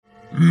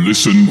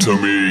Listen to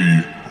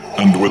me,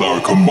 and with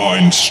our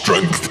combined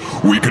strength,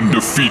 we can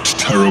defeat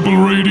terrible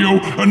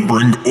radio and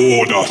bring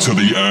order to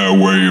the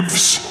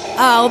airwaves.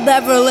 I'll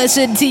never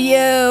listen to you.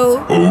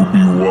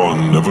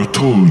 Obi-Wan never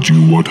told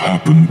you what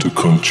happened to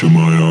Culture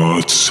My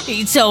Arts.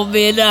 He told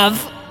me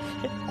enough.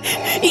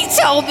 He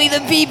told me the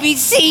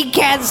BBC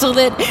cancelled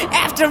it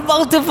after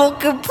multiple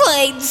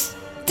complaints.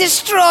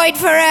 Destroyed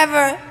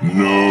forever.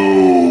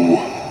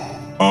 No.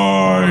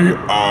 I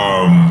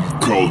am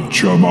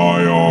Culture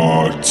My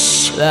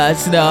Arts.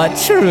 That's not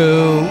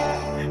true.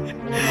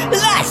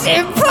 That's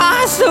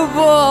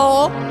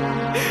impossible.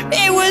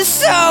 It was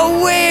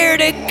so weird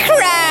and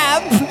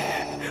crap.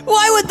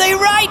 Why would they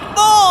write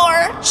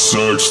more?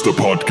 Search the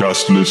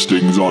podcast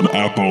listings on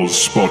Apple,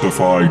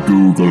 Spotify,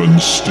 Google,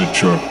 and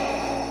Stitcher.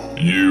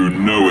 You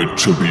know it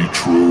to be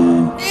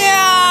true.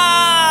 No!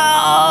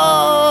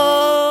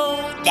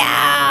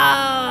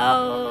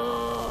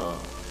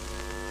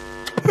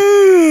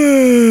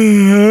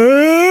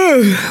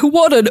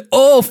 What an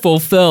awful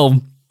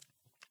film.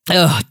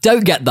 Ugh,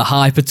 don't get the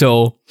hype at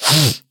all.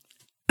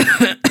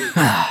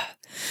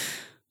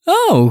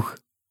 Oh.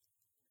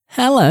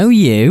 Hello,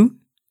 you.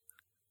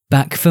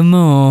 Back for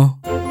more.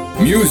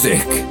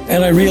 Music.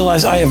 And I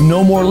realize I have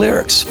no more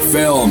lyrics.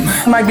 Film.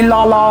 Maybe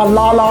La La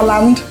La La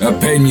Land.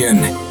 Opinion.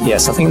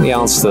 Yes, I think the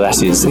answer to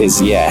that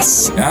is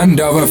yes. And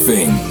other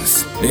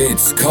things.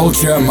 It's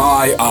Culture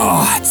My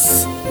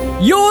Arts.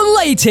 Your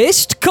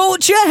latest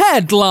culture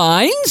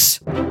headlines.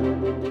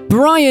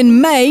 Brian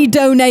May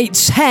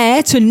donates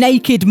hair to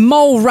naked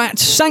mole rat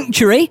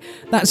sanctuary.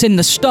 That's in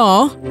the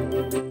Star.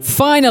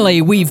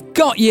 Finally, we've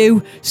got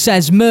you,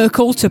 says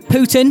Merkel to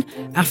Putin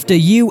after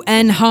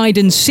UN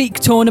hide-and-seek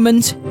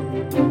tournament.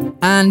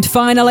 And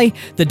finally,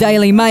 the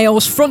Daily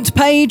Mail's front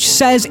page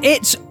says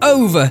it's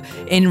over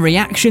in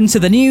reaction to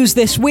the news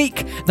this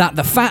week that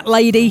the fat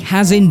lady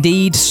has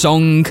indeed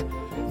sung.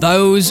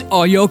 Those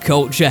are your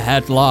culture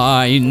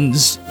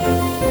headlines.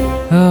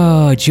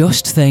 Oh,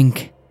 just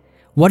think.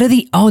 What are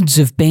the odds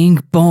of being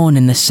born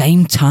in the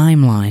same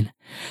timeline,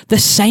 the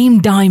same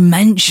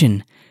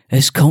dimension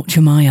as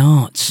Culture My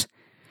Arts?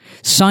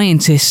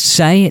 Scientists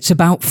say it's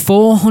about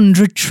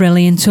 400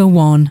 trillion to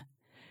 1.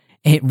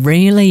 It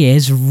really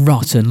is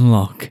rotten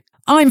luck.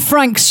 I'm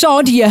Frank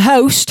Sod, your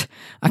host.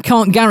 I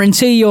can't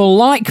guarantee you'll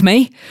like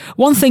me.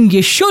 One thing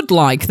you should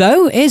like,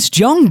 though, is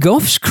John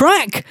Guff's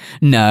crack.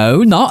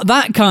 No, not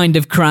that kind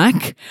of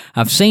crack.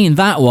 I've seen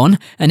that one,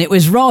 and it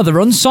was rather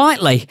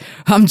unsightly.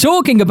 I'm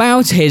talking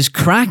about his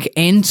crack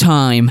in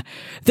time.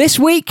 This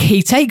week,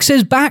 he takes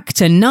us back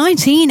to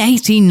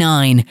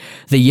 1989,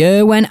 the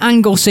year when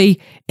Anglesey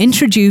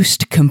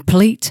introduced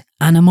complete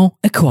animal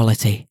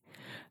equality.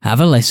 Have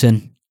a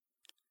listen.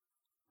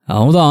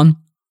 Hold on.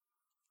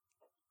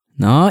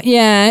 Not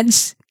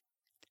yet.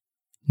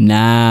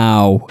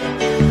 Now.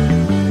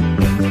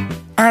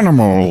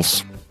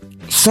 Animals.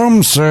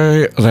 Some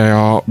say they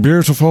are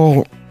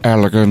beautiful,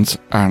 elegant,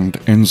 and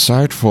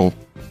insightful.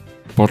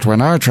 But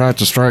when I tried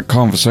to strike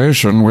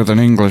conversation with an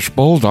English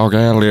bulldog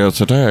earlier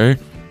today,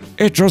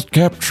 it just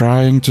kept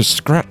trying to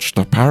scratch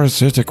the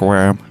parasitic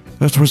worm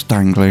that was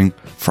dangling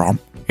from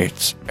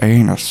its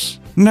anus.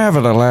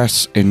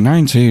 Nevertheless, in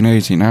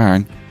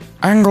 1989,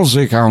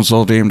 Anglesey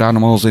Council deemed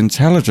animals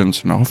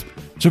intelligent enough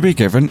to be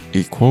given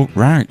equal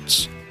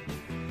rights.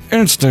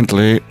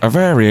 Instantly, a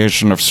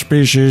variation of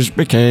species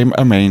became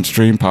a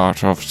mainstream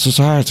part of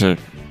society.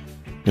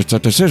 It's a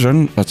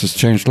decision that has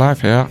changed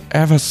life here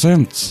ever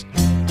since.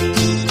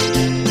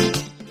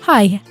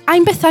 Hi,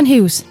 I'm Beth Ann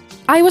Hughes.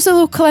 I was a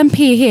local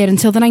MP here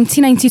until the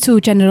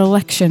 1992 general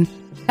election.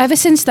 Ever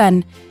since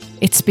then,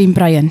 it's been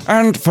Brian.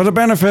 And for the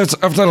benefit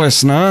of the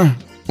listener,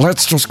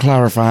 let's just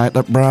clarify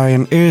that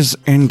Brian is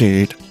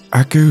indeed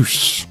a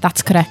goose.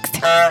 That's correct.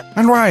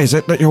 And why is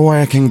it that you're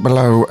working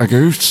below a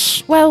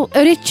goose? Well,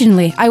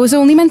 originally, I was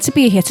only meant to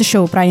be here to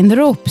show Brian the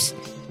ropes.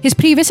 His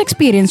previous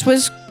experience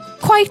was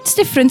quite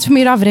different from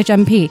your average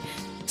MP,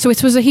 so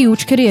it was a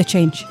huge career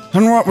change.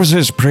 And what was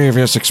his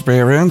previous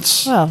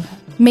experience? Well,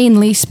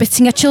 mainly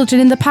spitting at children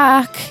in the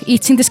park,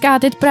 eating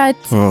discarded bread.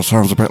 Oh,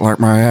 sounds a bit like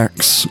my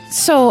ex.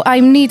 So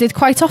I'm needed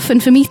quite often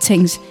for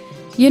meetings.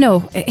 You know,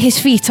 his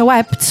feet are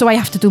webbed, so I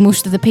have to do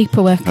most of the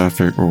paperwork. Her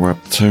feet were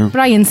webbed too.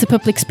 Brian's the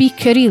public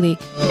speaker, really.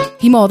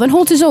 He more than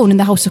holds his own in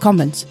the House of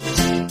Commons.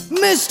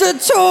 Mr.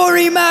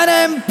 Toryman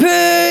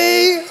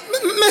MP!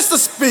 Mr.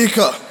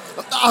 Speaker,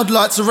 I'd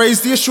like to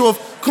raise the issue of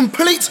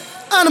complete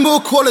animal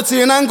equality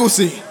in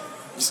Anglesey.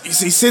 You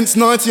see, since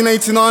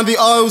 1989, the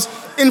Isle's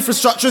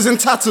infrastructure is in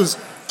tatters.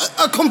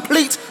 A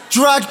complete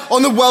drag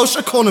on the Welsh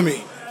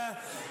economy.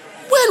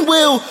 When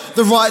will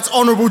the right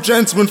honourable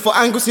gentleman for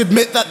Anglesey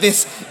admit that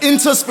this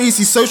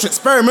interspecies social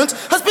experiment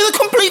has been a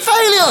complete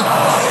failure?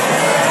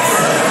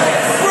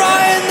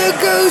 Brian the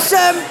Goose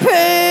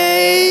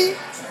MP!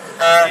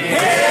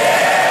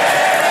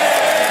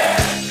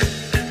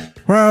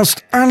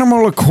 Whilst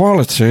animal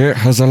equality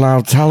has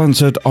allowed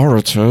talented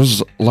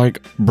orators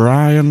like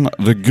Brian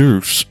the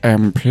Goose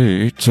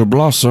MP to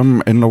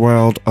blossom in the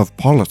world of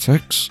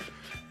politics,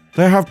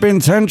 there have been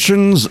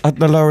tensions at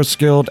the lower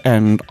skilled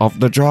end of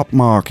the job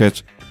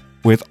market.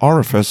 with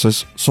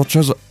orifices such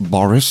as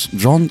Boris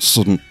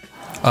Johnson.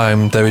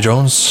 I'm Debbie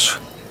Jones.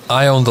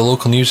 I own the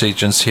local news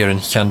agents here in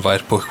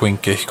Llanfairpwll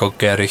Gwyngich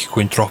Gogerich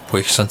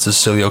Gwyndropwych St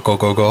Cecilia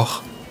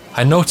Gogogoch.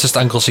 I noticed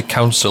Anglesey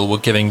Council were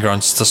giving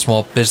grants to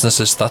small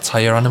businesses that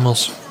hire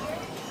animals.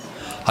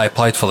 I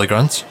applied for the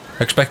grant,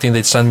 expecting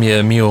they'd send me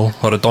a mule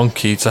or a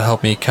donkey to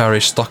help me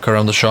carry stock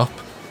around the shop.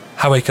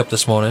 I wake up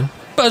this morning,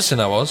 buzzing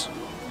I was.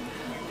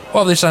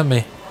 What have they sent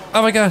me?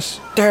 Have a guess.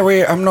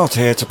 Dewi, I'm not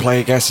here to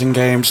play guessing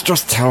games,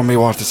 just tell me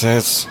what it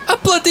is. A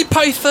bloody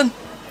python!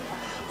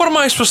 What am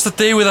I supposed to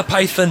do with a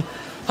python?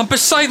 I'm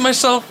beside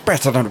myself.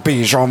 Better than a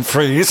Bichon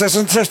Frise,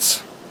 isn't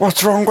it?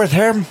 What's wrong with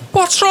him?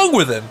 What's wrong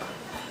with him?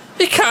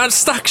 He can't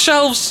stack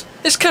shelves.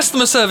 His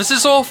customer service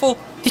is awful.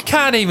 He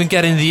can't even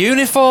get in the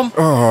uniform.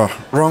 Oh,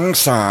 wrong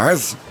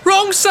size.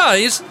 Wrong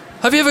size?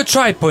 Have you ever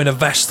tried putting a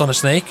vest on a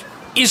snake?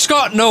 He's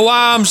got no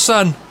arms,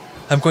 son.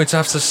 I'm going to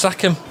have to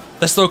sack him.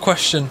 There's no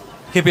question.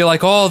 He'll be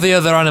like all the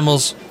other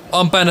animals.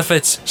 On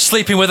benefits,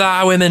 sleeping with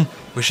our women.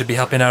 We should be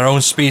helping our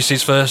own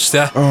species first,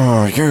 yeah?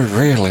 Oh, you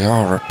really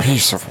are a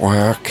piece of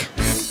work.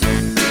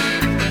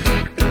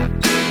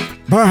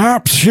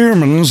 Perhaps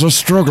humans are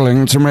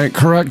struggling to make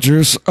correct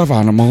use of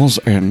animals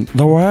in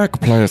the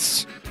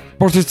workplace.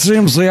 But it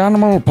seems the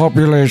animal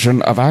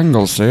population of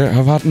Anglesey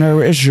have had no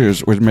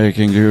issues with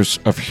making use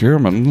of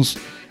humans.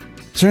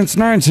 Since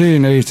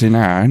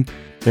 1989,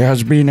 there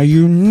has been a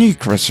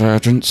unique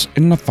resurgence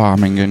in the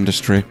farming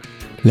industry,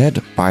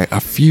 led by a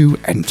few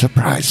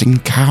enterprising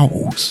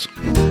cows.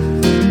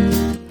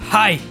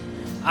 Hi,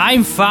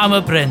 I'm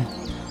Farmer Bryn.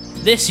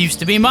 This used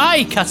to be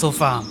my cattle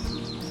farm.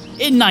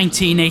 In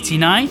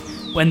 1989,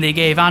 when they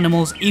gave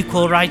animals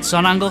equal rights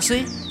on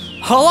Anglesey,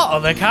 a lot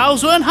of the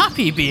cows weren't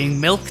happy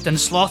being milked and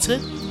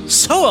slaughtered,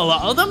 so a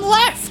lot of them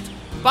left.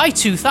 By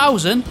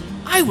 2000,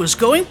 I was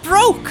going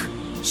broke,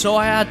 so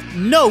I had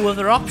no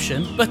other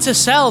option but to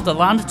sell the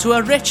land to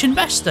a rich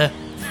investor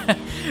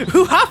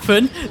who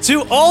happened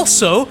to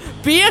also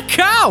be a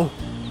cow.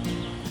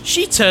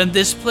 She turned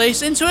this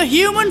place into a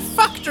human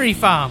factory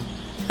farm,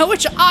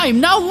 which I'm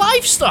now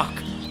livestock.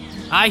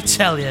 I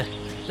tell you,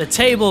 the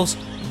tables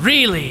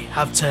really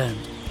have turned.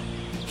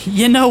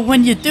 You know,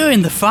 when you're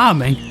doing the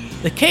farming,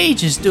 the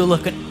cages do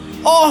look an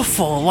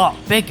awful lot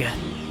bigger.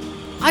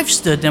 I've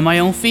stood in my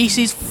own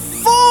feces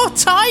 4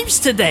 times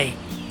today.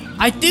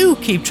 I do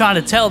keep trying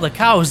to tell the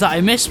cows that I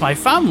miss my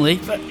family,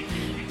 but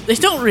they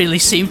don't really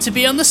seem to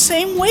be on the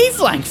same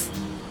wavelength.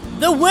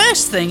 The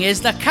worst thing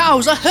is that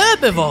cows are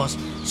herbivores,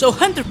 so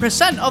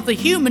 100% of the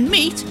human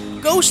meat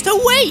goes to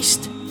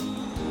waste.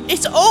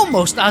 It's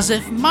almost as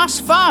if mass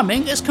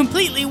farming is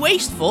completely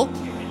wasteful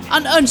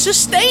and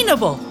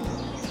unsustainable.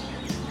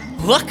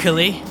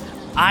 Luckily,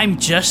 I'm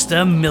just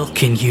a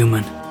milking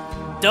human.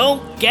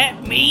 Don't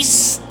get me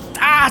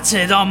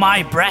started on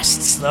my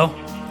breasts, though.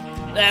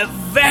 They're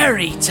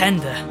very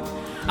tender.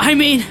 I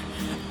mean,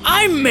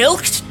 I'm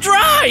milked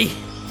dry.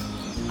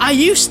 I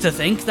used to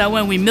think that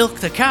when we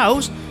milked the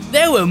cows,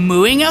 they were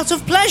mooing out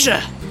of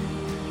pleasure.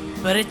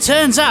 But it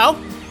turns out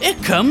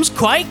it comes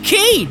quite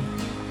keen.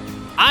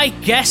 I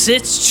guess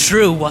it's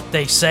true what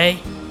they say.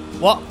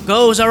 What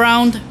goes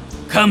around,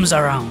 comes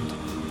around.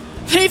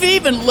 They've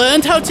even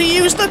learned how to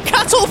use the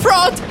cattle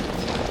prod.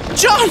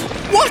 John,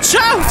 watch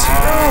out!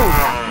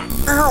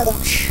 Oh,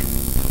 ouch!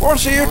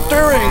 What are you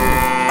doing?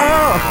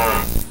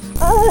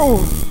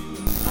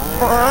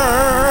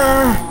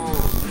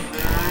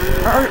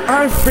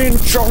 I've been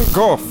John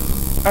Guff,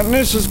 and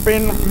this has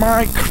been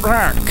my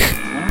crack.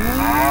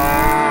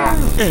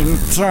 In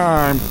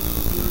time.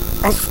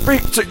 I'll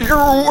speak to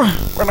you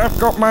when I've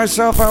got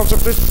myself out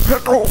of this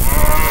pickle.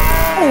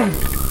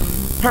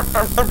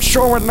 I'm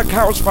sure when the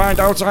cows find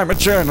out I'm a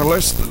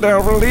journalist,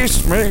 they'll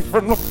release me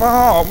from the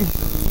farm.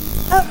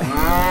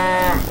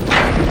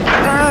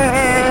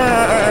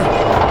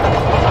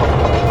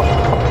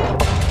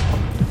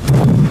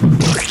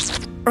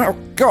 Oh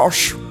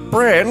gosh,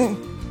 Bryn,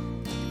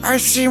 I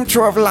seem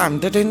to have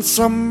landed in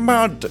some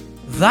mud.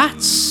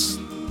 That's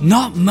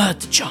not mud,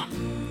 John.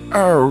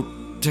 Oh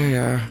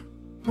dear.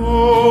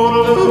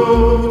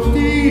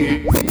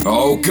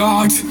 Oh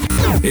God,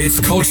 it's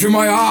Culture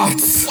My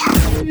Arts.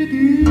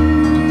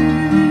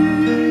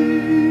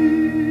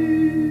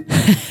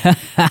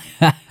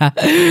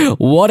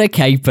 What a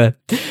caper.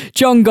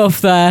 John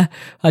Guff there.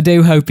 I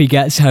do hope he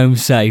gets home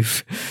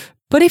safe.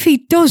 But if he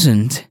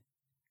doesn't,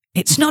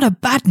 it's not a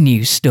bad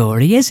news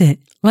story, is it?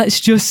 Let's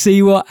just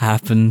see what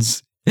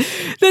happens.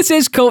 This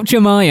is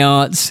Culture My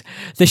Arts,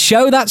 the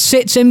show that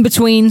sits in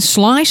between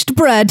sliced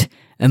bread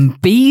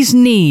and bee's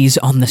knees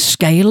on the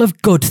scale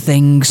of good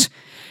things.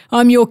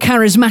 I'm your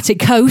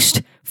charismatic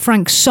host,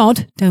 Frank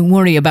Sod, don't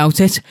worry about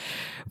it.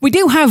 We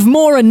do have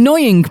more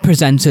annoying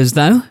presenters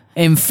though.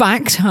 In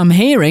fact, I'm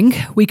hearing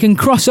we can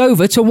cross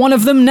over to one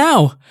of them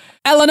now.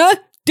 Eleanor,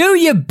 do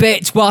your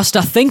bit whilst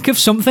I think of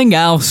something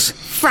else.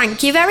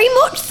 Thank you very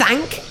much,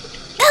 thank.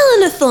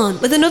 Eleanor Thorne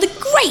with another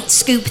great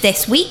scoop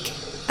this week,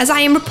 as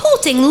I am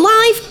reporting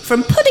live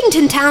from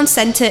Puddington Town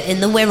Centre in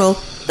the Wirral,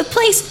 the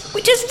place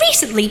which has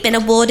recently been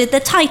awarded the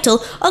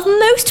title of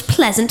Most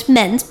Pleasant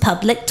Men's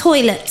Public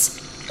Toilets.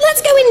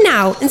 Let's go in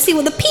now and see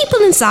what the people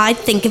inside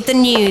think of the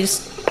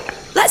news.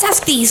 Let's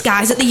ask these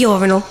guys at the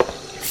urinal.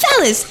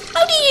 Fellas,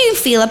 how do you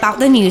feel about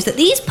the news that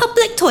these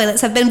public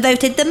toilets have been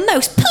voted the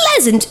most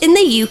pleasant in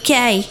the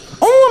UK?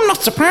 Oh, I'm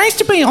not surprised,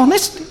 to be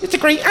honest. It's a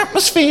great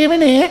atmosphere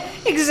in here.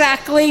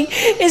 Exactly.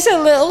 It's a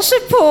little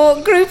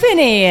support group in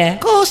here.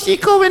 Of course, you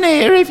come in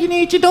here if you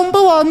need your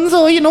number ones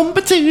or your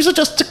number twos or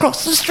just to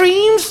cross the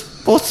streams.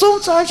 But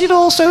sometimes you'd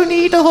also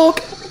need a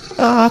hug.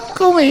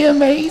 Come here,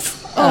 mate.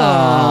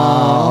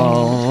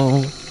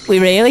 Oh. We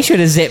really should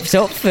have zipped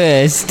up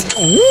first.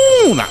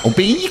 Ooh, that'll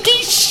be your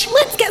geesh.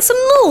 Let's get some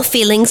more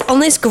feelings on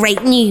this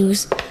great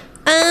news.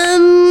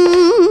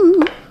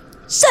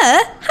 Sir,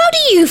 how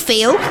do you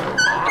feel?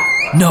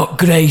 Not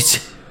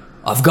great.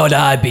 I've got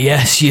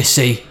IBS, you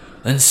see,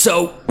 and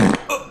so...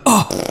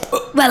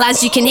 Well,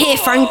 as you can hear,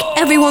 Frank,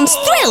 everyone's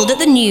thrilled at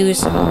the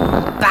news.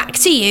 Back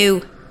to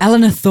you.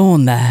 Eleanor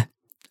Thorne there,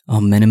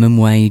 on minimum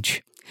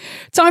wage.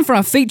 Time for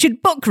our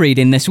featured book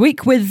reading this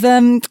week with,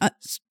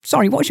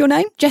 sorry, what's your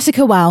name?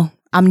 Jessica Wow.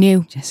 I'm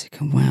new.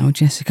 Jessica Wow,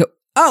 Jessica...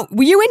 Oh,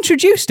 were you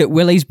introduced at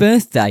Willie's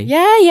birthday?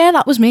 Yeah,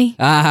 that was me.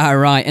 Ah,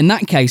 right. In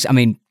that case, I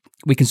mean,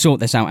 we can sort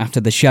this out after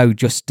the show,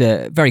 just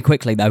very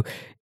quickly, though.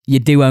 You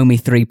do owe me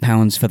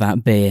 £3 for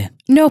that beer.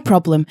 No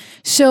problem.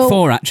 So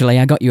 4, actually.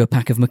 I got you a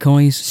pack of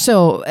McCoys.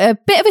 So, a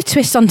bit of a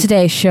twist on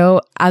today's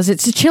show, as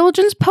it's a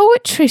children's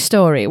poetry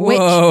story, which...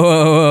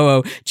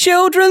 Whoa.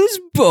 Children's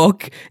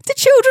book? Do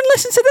children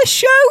listen to this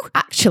show?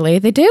 Actually,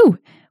 they do.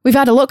 We've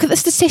had a look at the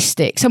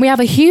statistics, and we have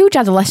a huge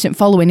adolescent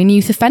following in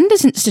youth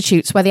offenders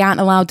institutes where they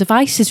aren't allowed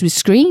devices with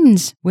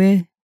screens.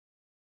 We're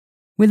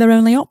their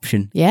only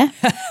option? Yeah.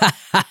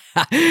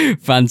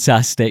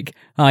 Fantastic.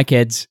 Hi,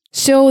 kids.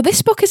 So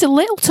this book is a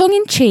little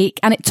tongue-in-cheek,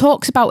 and it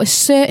talks about a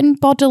certain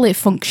bodily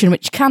function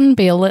which can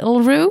be a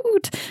little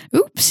rude.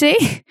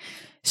 Oopsie.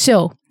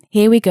 So,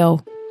 here we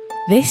go.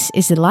 This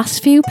is the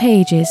last few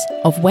pages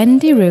of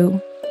Wendy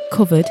Roo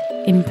covered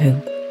in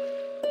poo.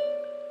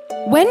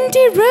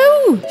 Wendy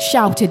Roo,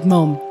 shouted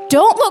Mum.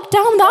 Don't look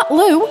down that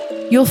loo.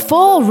 You'll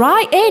fall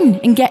right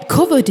in and get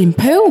covered in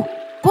poo.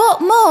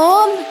 But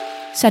Mum,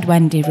 said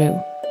Wendy Roo,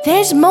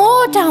 there's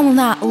more down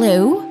that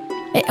loo.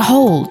 It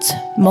holds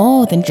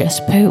more than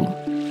just poo.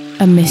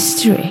 A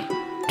mystery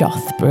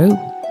doth brew.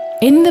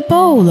 In the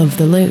bowl of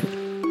the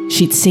loo,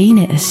 she'd seen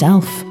it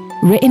herself,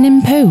 written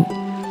in poo,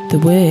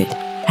 the word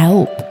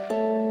help.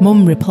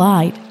 Mum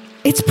replied,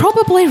 it's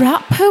probably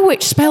rat poo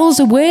which spells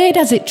a word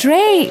as it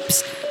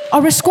drapes,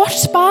 or a squash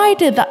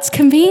spider that's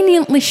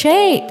conveniently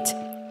shaped.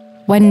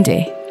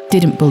 Wendy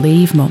didn't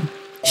believe Mum.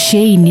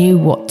 She knew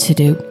what to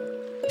do.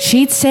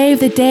 She'd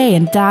save the day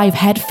and dive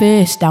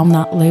headfirst down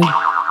that loo.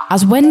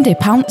 As Wendy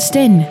pounced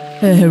in,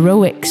 her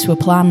heroics were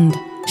planned.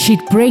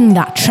 She'd bring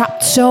that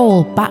trapped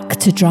soul back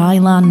to dry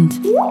land.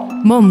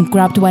 Mum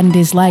grabbed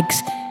Wendy's legs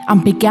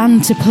and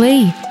began to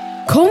plea.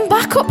 Come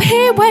back up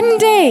here,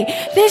 Wendy!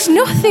 There's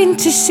nothing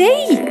to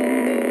see!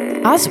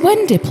 As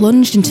Wendy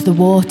plunged into the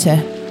water,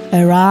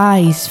 her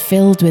eyes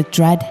filled with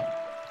dread.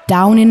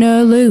 Down in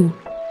her loo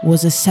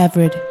was a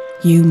severed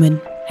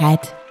human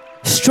head.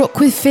 Struck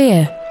with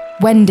fear,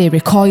 Wendy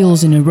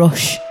recoils in a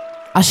rush.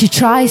 As she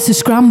tries to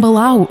scramble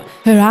out,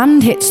 her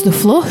hand hits the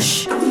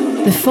flush.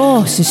 The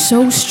force is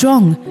so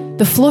strong,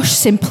 the flush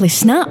simply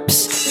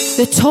snaps.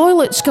 The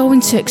toilet's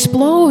going to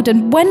explode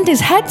and Wendy's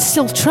head's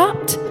still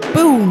trapped.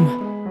 Boom!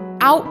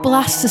 Out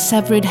blasts the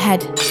severed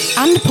head.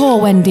 And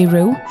poor Wendy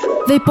Roo.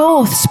 They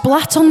both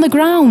splat on the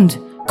ground,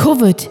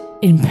 covered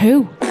in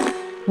poo.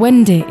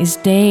 Wendy is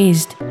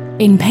dazed.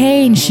 In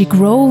pain, she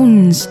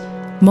groans.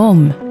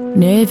 Mum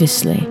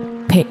nervously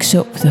picks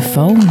up the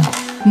phone.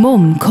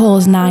 Mum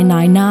calls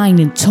 999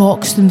 and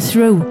talks them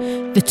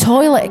through the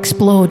toilet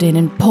exploding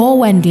and poor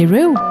Wendy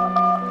Roo.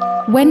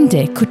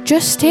 Wendy could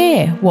just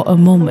hear what her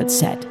mum had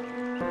said.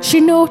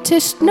 She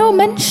noticed no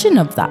mention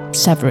of that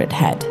severed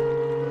head.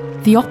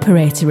 The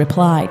operator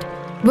replied,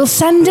 we'll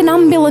send an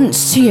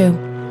ambulance to you,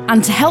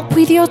 and to help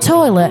with your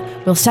toilet,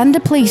 we'll send a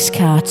police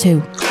car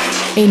too.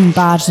 In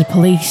barged the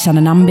police and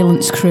an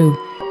ambulance crew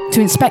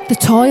to inspect the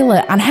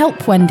toilet and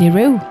help Wendy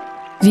Roo.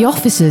 The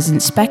officers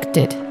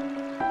inspected.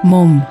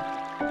 Mum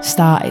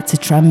started to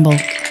tremble.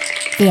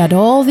 They had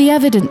all the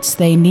evidence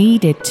they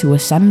needed to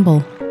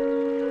assemble.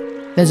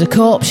 There's a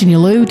corpse in your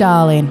loo,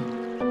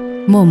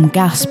 darling. Mum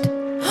gasped.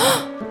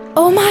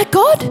 Oh my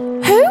God,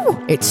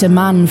 who? It's a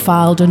man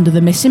filed under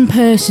the Missing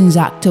Persons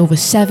Act over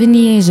 7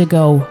 years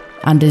ago,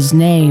 and his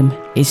name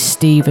is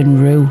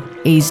Stephen Roo.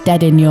 He's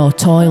dead in your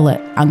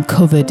toilet and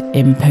covered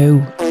in poo.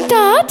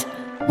 Dad?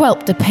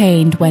 Whelped the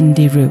pained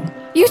Wendy Roo.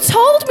 You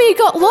told me he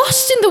got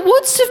lost in the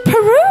woods of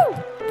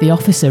Peru. The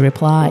officer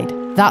replied,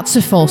 that's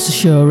a false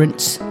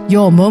assurance.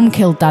 Your mum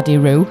killed Daddy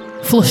Roo,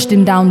 flushed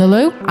him down the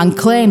loo, and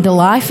claimed a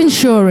life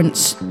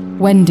insurance.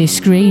 Wendy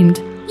screamed,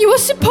 you were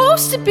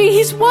supposed to be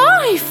his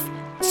wife,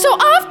 so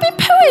I've been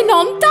pooing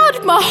on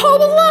Dad my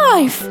whole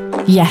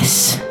life.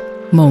 Yes,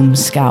 Mum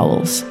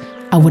scowls.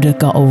 I would have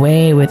got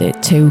away with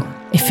it too,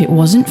 if it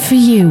wasn't for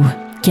you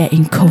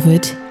getting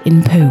covered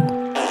in poo.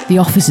 The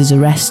officers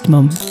arrest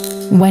Mum.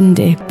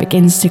 Wendy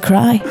begins to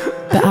cry,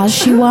 but as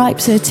she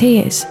wipes her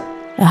tears,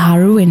 a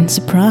harrowing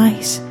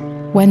surprise.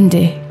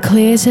 Wendy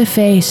clears her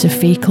face of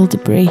fecal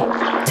debris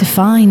to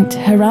find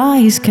her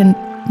eyes can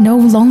no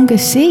longer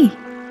see.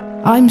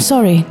 "I'm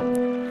sorry,"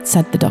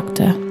 said the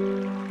doctor.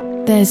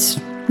 "There's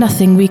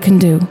nothing we can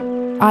do.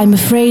 I'm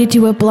afraid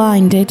you were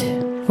blinded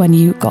when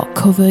you got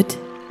covered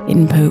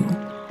in poo."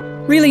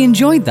 Really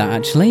enjoyed that,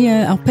 actually.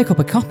 I'll pick up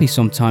a copy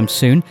sometime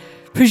soon.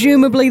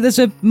 Presumably there's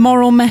a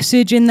moral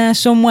message in there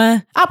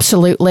somewhere?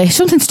 Absolutely.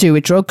 Something to do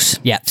with drugs.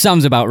 Yeah,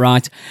 sounds about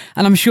right.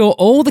 And I'm sure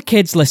all the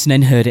kids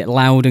listening heard it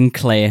loud and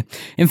clear.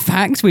 In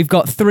fact, we've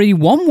got 3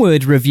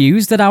 one-word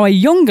reviews that our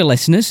younger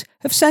listeners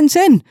have sent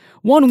in.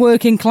 1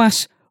 working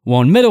class,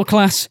 1 middle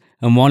class,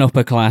 and 1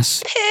 upper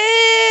class.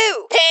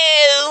 Poo!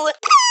 Poo!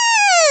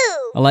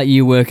 Poo! I'll let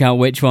you work out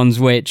which one's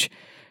which.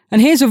 And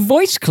here's a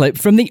voice clip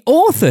from the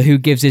author who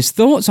gives his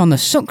thoughts on the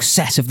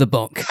success of the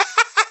book.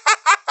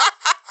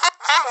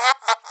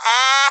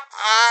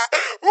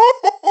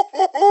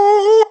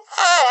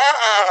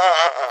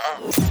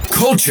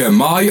 Culture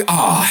My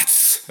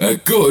Arts, a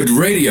good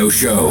radio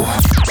show.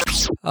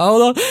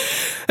 Hold on.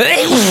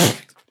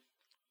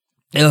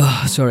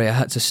 Oh, sorry, I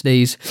had to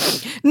sneeze.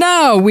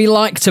 Now, we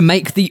like to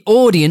make the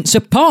audience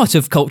a part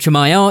of Culture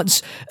My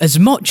Arts as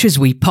much as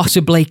we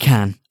possibly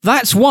can.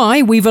 That's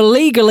why we've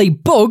illegally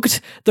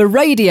bugged the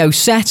radio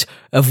set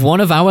of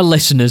one of our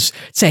listeners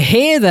to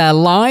hear their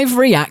live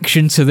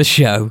reaction to the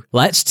show.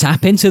 Let's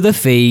tap into the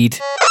feed.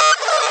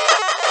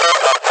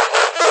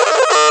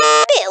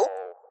 Bill,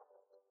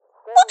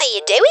 what are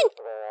you doing?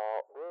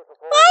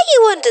 Why are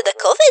you under the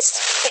covers?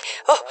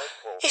 Oh,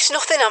 it's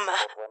nothing.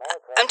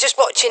 I'm just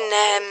watching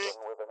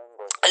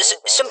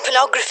some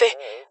pornography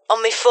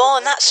on my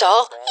phone, that's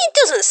all. It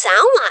doesn't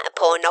sound like a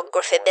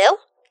pornography, Bill.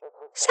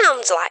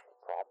 Sounds like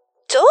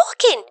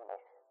talking.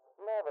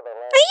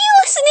 Are you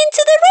listening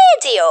to the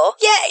radio?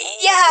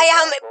 Yeah, I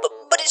am,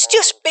 but it's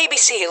just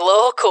BBC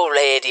local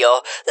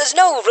radio. There's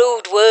no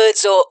rude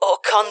words or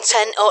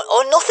content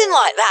or nothing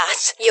like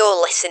that.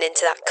 You're listening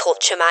to that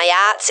Culture My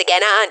Arts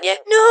again, aren't you?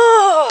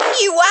 No!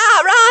 You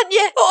are, aren't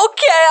you?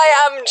 Okay, I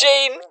am,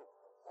 Jean.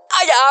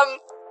 I am.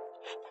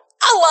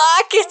 I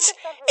like it.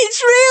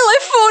 It's really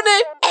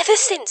funny. Ever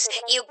since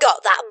you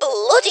got that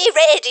bloody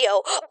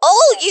radio,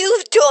 all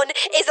you've done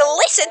is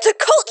listen to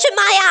Culture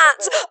My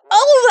Arts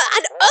over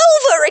and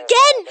over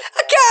again.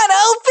 I can't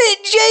help it,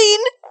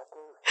 Jean.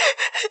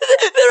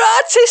 They're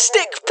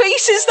artistic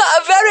pieces that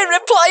are very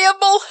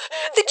replayable.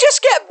 They just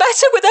get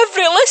better with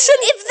every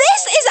listen. If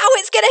this is how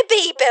it's going to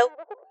be, Bill,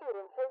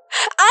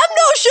 I'm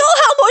not sure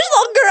how much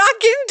longer I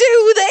can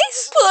do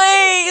this.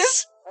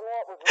 Please.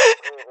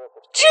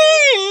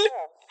 Jean,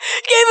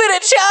 give it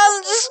a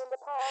chance.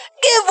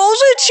 Give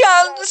us a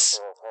chance.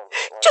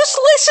 Just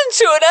listen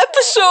to an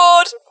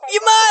episode.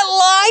 You might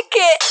like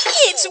it.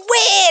 It's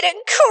weird and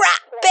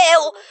crap,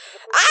 Bill.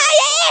 I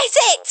hate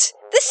it.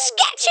 The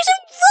sketches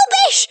are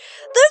rubbish.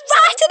 The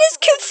writing is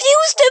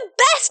confused at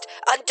best.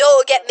 And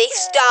don't get me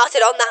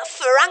started on that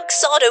Frank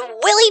Sod and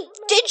Willie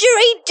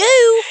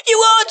Didgeridoo. You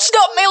won't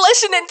stop me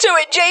listening to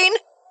it, Jean.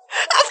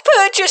 I've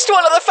purchased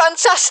one of the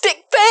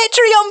fantastic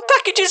Patreon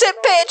packages at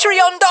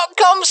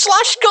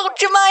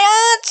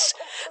patreon.com/culturemyarts.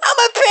 I'm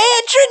a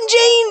patron,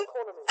 Jean.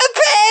 A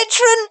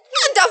patron.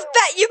 And I've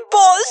bet you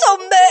bought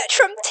some merch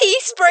from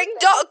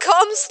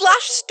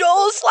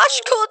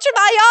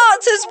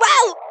teespring.com/store/culturemyarts as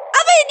well,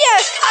 haven't you?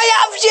 I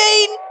have,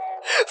 Jean.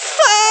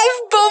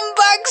 5 bum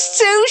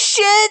bags, 2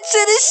 shirts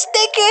and a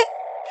sticker.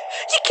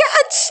 You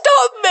can't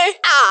stop me.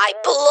 I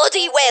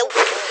bloody will.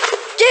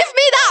 Give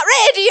me that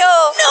radio.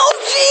 No,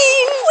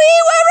 Jean. We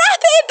were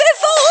happy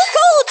before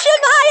Culture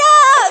My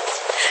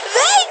Arts.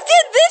 They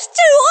did this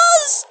to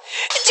us.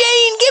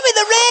 Jean, give me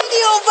the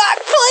radio back,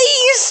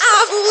 please.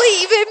 I'm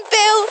leaving,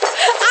 Bill,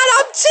 and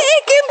I'm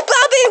taking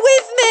Babby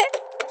with me.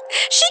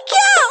 She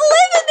can't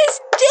live in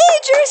this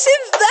dangerous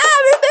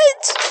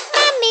environment.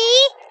 Mummy,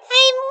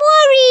 I'm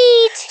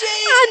worried.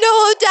 Jean. I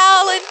know,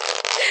 darling.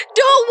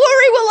 Don't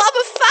worry, we'll have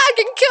a fag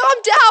and calm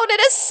down in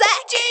a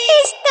sec.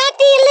 Is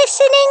Daddy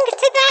listening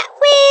to that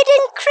weird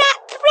and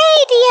crap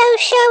radio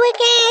show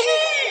again?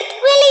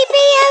 Will he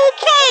be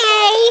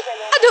okay?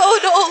 I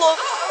don't know, love.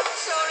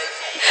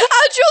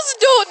 I just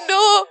don't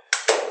know.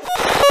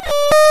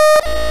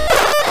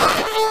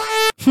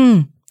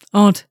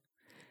 Odd.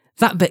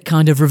 That bit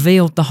kind of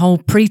revealed the whole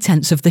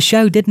pretense of the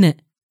show, didn't it?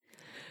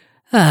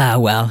 Ah,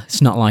 well,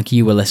 it's not like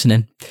you were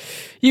listening.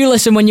 You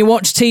listen when you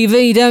watch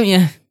TV, don't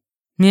you?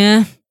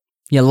 Yeah?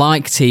 You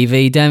like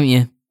TV, don't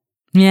you?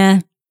 Yeah?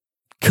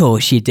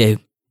 Course you do.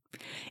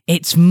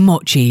 It's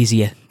much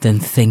easier than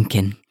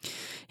thinking.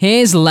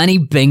 Here's Lenny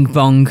Bing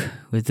Bong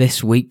with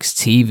this week's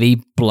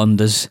TV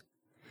blunders.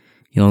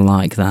 You'll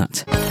like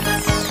that.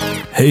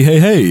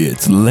 Hey,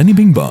 it's Lenny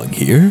Bing Bong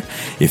here.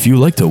 If you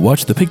like to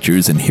watch the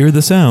pictures and hear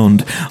the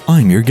sound,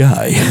 I'm your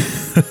guy.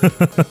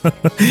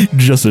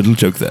 Just a little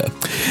joke there.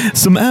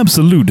 Some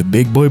absolute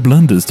big boy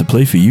blunders to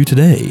play for you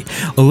today.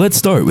 Let's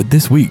start with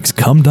this week's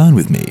Come Down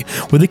With Me,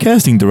 where the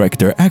casting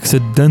director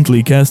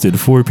accidentally casted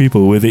 4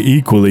 people with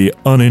equally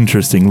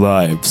uninteresting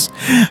lives.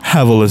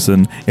 Have a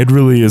listen, it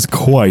really is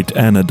quite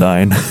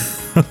anodyne.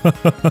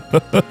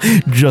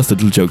 Just a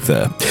little joke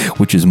there,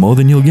 which is more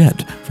than you'll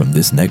get from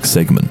this next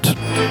segment.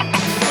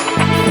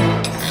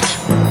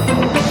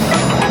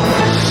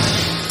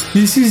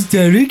 This is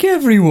Derek,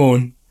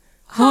 everyone.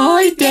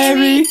 Hi,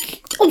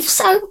 Derek. Oh,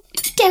 so,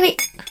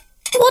 Derek,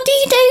 what do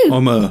you do?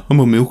 I'm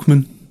a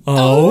milkman.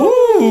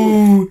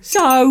 Oh,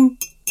 so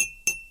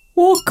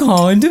what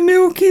kind of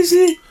milk is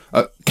it?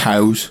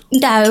 Cows.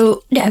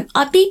 No,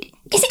 I mean,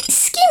 is it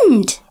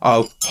skimmed?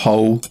 Oh,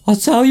 whole. I'll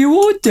tell you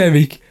what,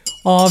 Derek,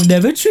 I've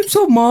never tripped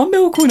on my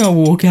milk when I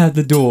walk out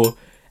the door.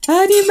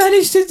 How do you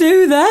manage to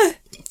do that?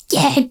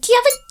 Yeah, do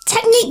you have a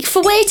technique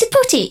for where to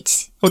put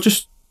it? I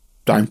just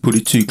don't put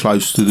it too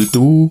close to the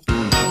door.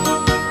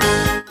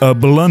 A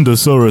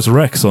Blundersaurus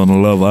Rex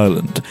on Love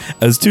Island,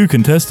 as two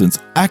contestants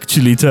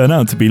actually turn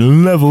out to be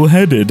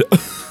level-headed.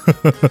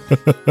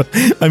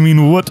 I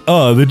mean, what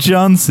are the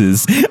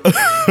chances?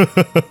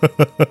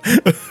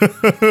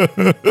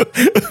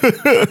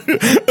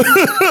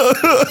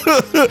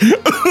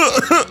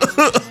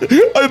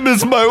 I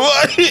miss my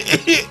wife.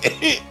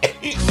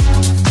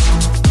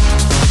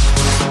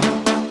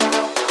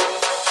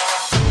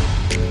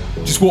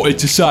 Just wanted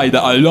to say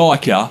that I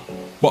like her,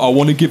 but I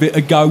want to give it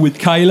a go with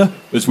Kayla,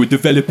 as we're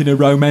developing a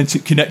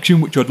romantic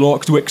connection which I'd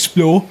like to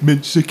explore,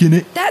 mint-sick in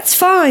it. That's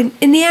fine.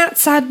 In the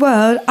outside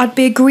world, I'd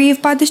be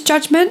aggrieved by this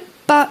judgment,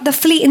 but the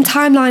fleeting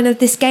timeline of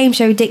this game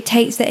show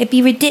dictates that it'd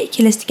be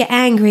ridiculous to get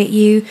angry at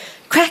you.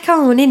 Crack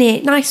on,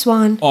 innit? Nice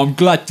one. I'm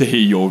glad to hear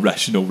your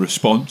rational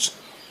response.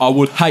 I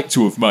would hate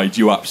to have made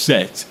you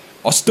upset.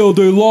 I still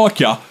do like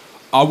you.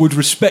 I would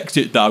respect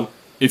it, though,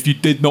 if you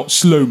did not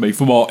slew me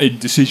for my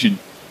indecision.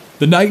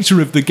 The nature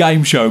of the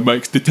game show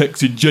makes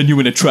detecting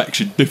genuine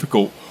attraction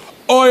difficult.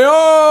 Oi,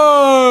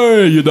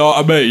 oi! You know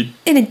what I mean?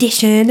 In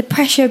addition, the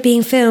pressure of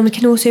being filmed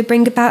can also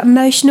bring about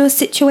emotional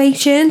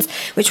situations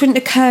which wouldn't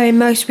occur in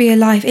most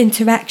real-life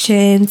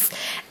interactions.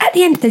 At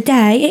the end of the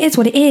day, it is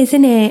what it is,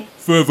 isn't it?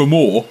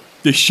 Furthermore,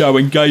 this show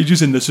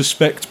engages in the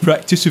suspect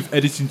practice of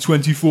editing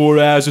 24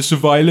 hours of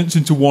surveillance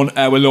into 1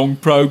 hour-long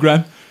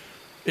programme.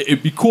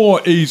 It'd be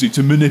quite easy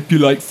to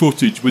manipulate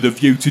footage with a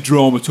view to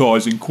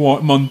dramatising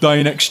quite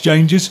mundane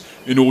exchanges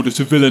in order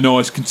to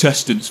villainise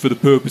contestants for the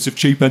purpose of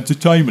cheap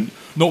entertainment.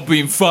 Not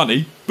being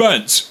funny,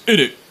 bants,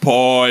 innit,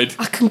 pied?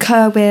 I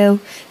concur, Will.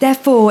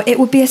 Therefore, it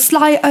would be a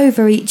slight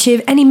overreach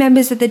if any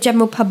members of the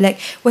general public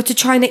were to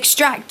try and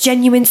extract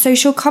genuine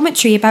social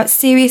commentary about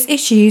serious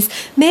issues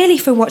merely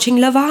from watching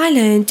Love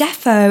Island.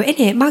 Defo,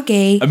 innit,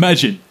 muggy?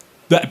 Imagine.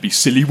 That'd be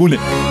silly,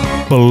 wouldn't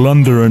it?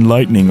 Blunder and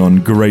lightning on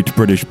Great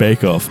British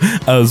Bake Off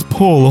as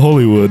Paul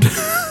Hollywood,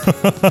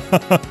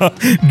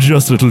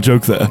 just a little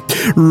joke there,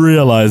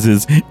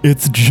 realises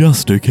it's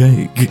just a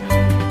cake.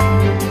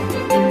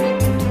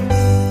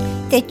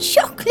 The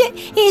chocolate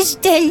is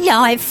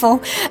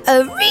delightful.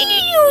 A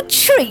real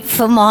treat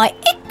for my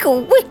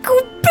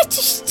ickle-wickle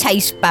British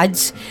taste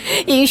buds.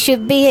 You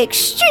should be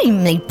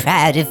extremely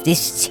proud of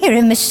this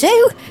tiramisu.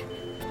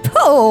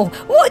 Paul,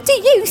 what do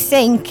you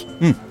think?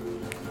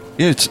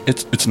 Yeah,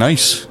 it's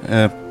nice.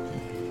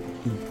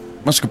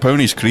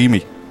 Mascarpone's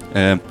creamy.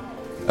 I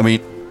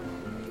mean,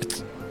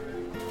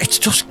 it's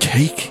just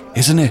cake,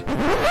 isn't it?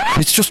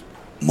 It's just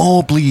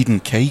more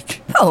bleeding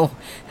cake. Paul,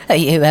 are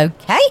you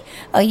okay?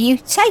 Are you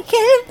taken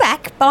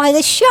aback by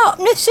the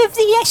sharpness of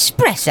the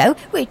espresso,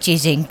 which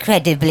is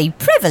incredibly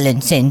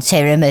prevalent in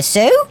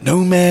tiramisu?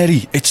 No,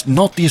 Mary, it's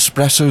not the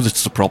espresso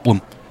that's the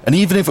problem. And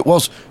even if it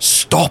was,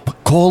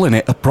 stop calling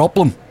it a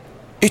problem.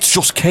 It's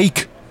just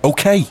cake,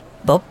 okay?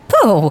 But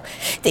Paul,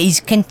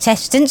 these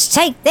contestants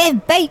take their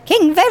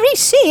baking very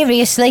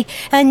seriously,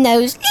 and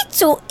those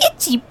little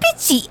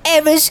itty-bitty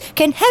errors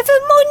can have a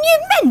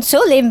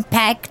monumental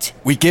impact.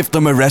 We give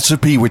them a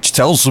recipe which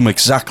tells them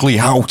exactly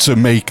how to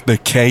make the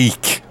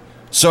cake.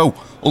 So,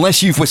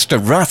 unless you've whisked a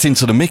rat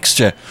into the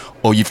mixture,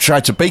 or you've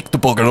tried to bake the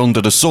bugger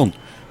under the sun,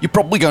 you're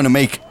probably going to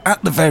make,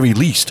 at the very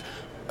least,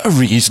 a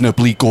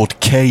reasonably good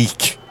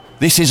cake.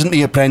 This isn't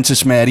The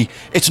Apprentice, Mary.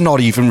 It's not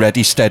even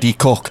Ready Steady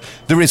Cook.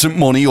 There isn't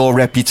money or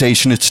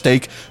reputation at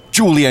stake.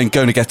 Julie ain't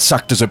going to get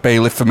sacked as a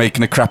bailiff for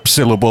making a crap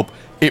syllabub.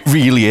 It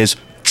really is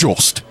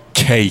just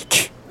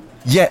cake.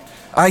 Yet,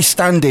 I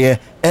stand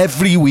here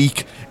every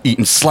week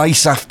eating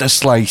slice after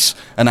slice,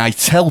 and I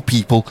tell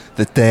people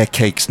that their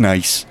cake's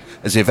nice,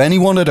 as if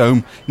anyone at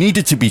home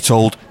needed to be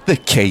told the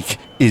cake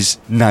is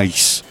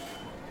nice.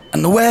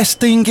 And the worst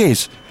thing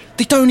is,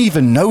 they don't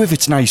even know if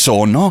it's nice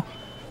or not.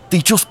 They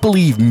just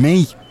believe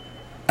me.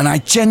 And I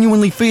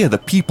genuinely fear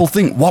that people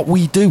think what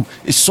we do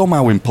is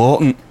somehow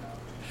important.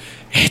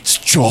 It's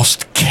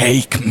just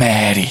cake,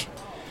 Mary.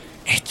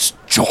 It's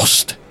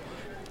just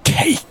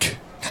cake.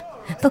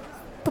 But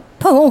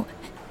Paul,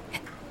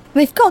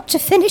 we've got to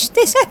finish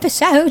this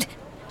episode.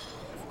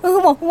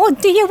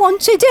 What do you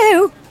want to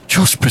do?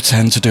 Just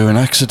pretend to do an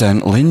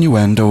accidental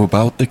innuendo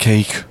about the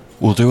cake.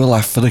 We'll do a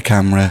laugh for the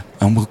camera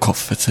and we'll cut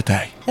for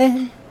today.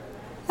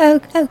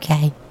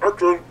 Okay.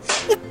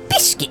 The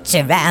biscuits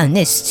around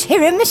this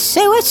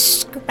tiramisu are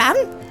scrum.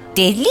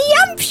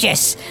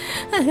 diddly-umptious.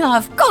 And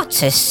I've got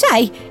to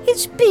say,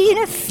 it's been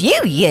a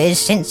few years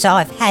since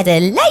I've had a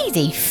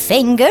lady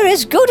finger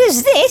as good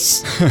as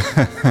this.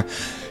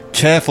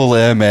 Careful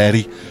there,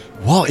 Mary.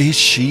 What is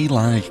she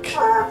like?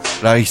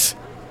 Right,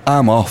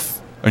 I'm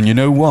off. And you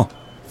know what?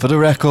 For the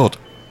record,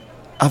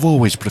 I've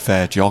always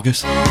preferred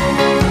joggers.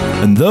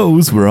 And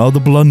those were all the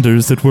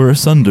blunders that were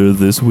asunder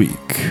this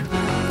week.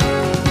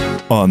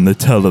 On the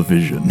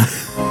television.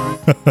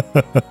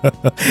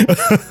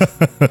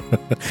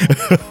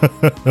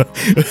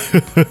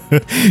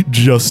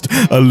 Just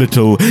a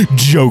little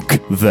joke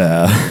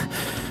there.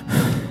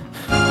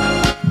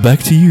 Back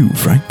to you,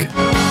 Frank.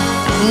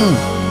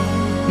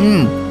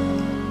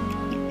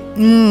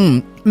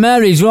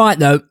 Mary's right,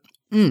 though.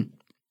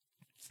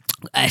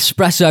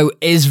 Espresso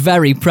is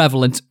very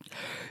prevalent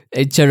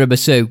in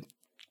tiramisu.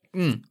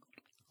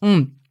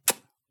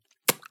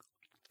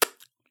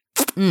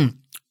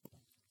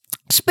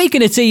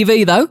 Speaking of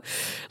TV, though,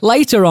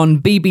 later on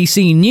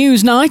BBC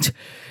Newsnight,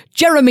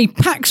 Jeremy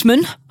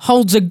Paxman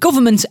holds a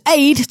government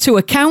aide to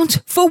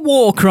account for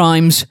war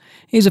crimes.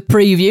 Here's a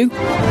preview.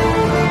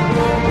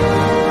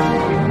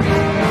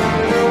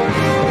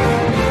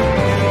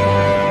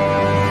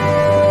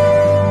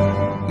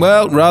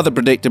 Well, rather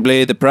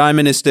predictably, the Prime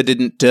Minister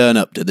didn't turn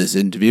up to this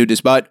interview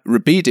despite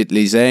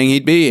repeatedly saying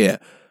he'd be here.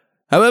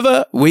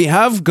 However, we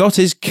have got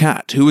his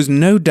cat, who was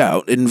no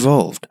doubt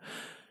involved.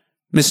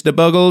 Mr.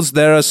 Buggles,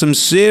 there are some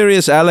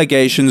serious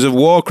allegations of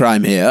war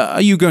crime here.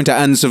 Are you going to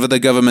answer for the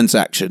government's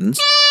actions?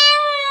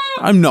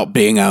 I'm not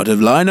being out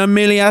of line, I'm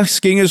merely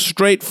asking a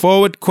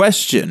straightforward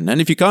question, and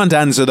if you can't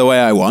answer the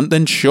way I want,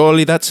 then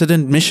surely that's an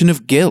admission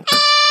of guilt.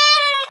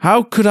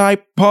 How could I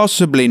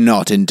possibly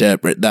not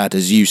interpret that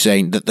as you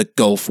saying that the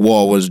Gulf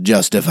War was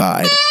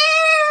justified?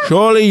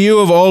 Surely you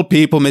of all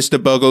people,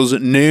 Mr. Buggles,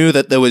 knew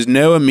that there was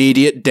no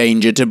immediate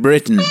danger to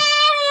Britain.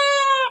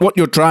 What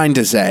you're trying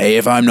to say,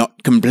 if I'm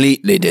not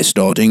completely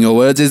distorting your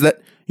words, is that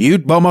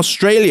you'd bomb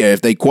Australia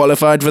if they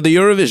qualified for the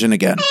Eurovision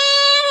again.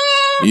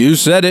 You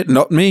said it,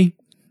 not me.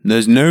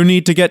 There's no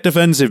need to get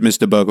defensive,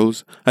 Mr.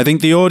 Buggles. I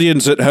think the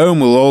audience at home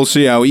will all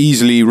see how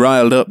easily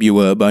riled up you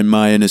were by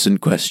my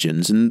innocent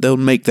questions, and they'll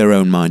make their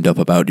own mind up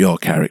about your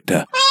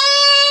character.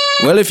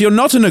 Well, if you're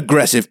not an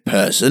aggressive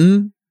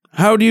person,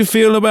 how do you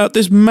feel about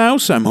this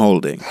mouse I'm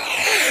holding?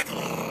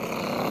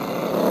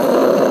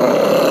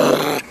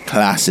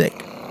 Classic.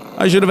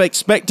 I should have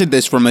expected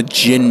this from a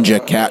ginger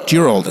cat.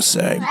 You're all the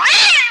same.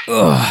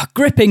 Ugh,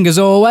 gripping as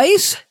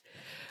always.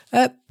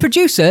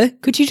 Producer,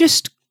 could you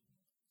just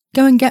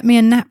go and get me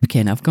a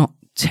napkin? I've got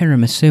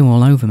tiramisu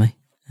all over me.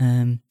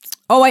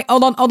 Oh wait,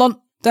 hold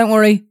on. Don't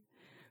worry.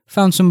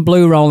 Found some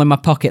blue roll in my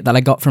pocket that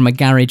I got from a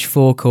garage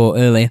forecourt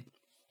earlier.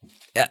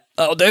 Yeah,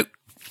 that'll do.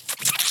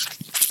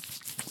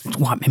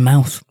 Wipe my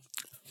mouth.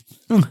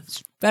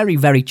 It's very,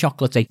 very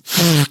chocolatey.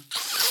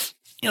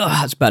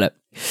 That's better.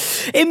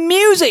 In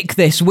music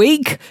this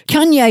week,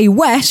 Kanye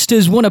West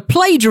has won a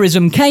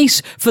plagiarism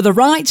case for the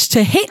rights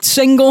to hit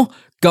single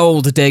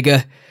Gold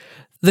Digger.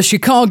 The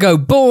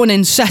Chicago-born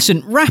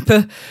incessant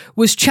rapper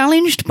was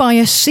challenged by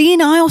a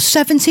senile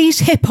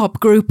 70s hip-hop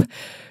group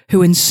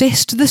who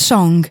insist the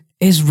song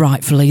is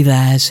rightfully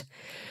theirs.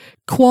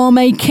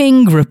 Kwame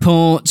King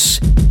reports.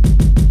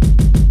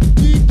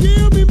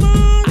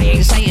 I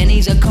ain't saying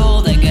he's a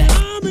gold digger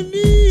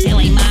till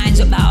he minds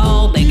up that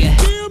old bigger.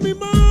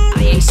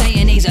 I ain't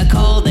saying he's a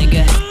gold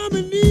digger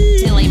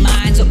till he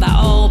minds up that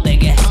old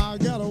bigger.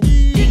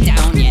 Dig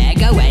down, yeah,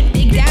 go ahead,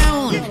 dig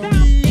down.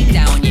 Dig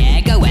down,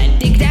 yeah, go ahead,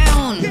 dig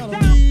down.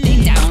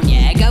 Dig down,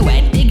 yeah, go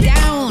ahead, dig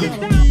down.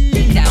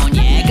 Dig down,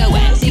 yeah, go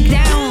ahead, dig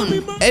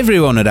down.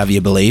 Everyone would have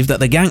you believe that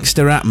the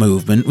gangster rap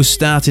movement was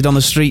started on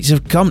the streets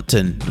of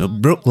Compton, or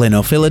Brooklyn,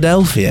 or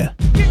Philadelphia.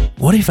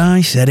 What if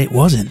I said it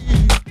wasn't?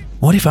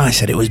 What if I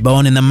said it was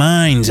born in the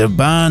mines of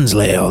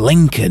Barnsley or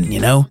Lincoln,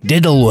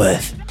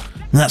 Diddleworth?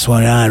 That's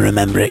where I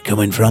remember it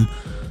coming from.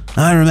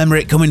 I remember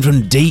it coming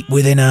from deep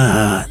within our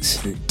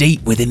hearts,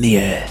 deep within the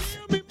earth.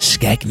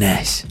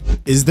 Skegness.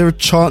 Is there a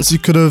chance you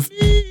could have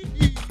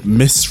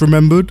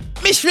misremembered?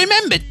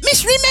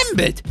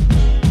 Misremembered?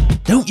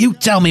 Don't you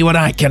tell me what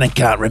I can and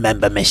can't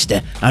remember,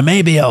 mister. I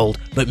may be old,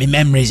 but my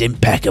memory's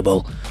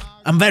impeccable.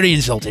 I'm very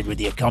insulted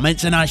with your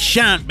comments, and I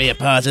shan't be a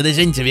part of this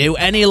interview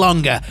any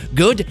longer.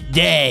 Good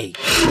day.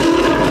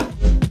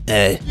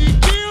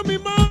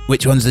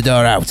 Which one's the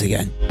door out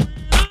again?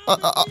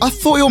 I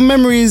thought your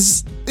memory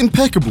is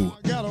impeccable.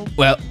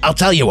 Well, I'll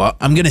tell you what,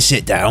 I'm going to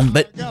sit down,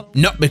 but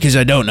not because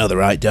I don't know the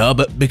right door,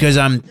 but because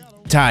I'm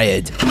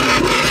tired.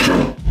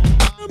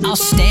 I'll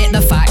state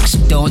the facts,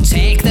 don't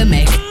take the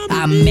mick.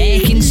 I'm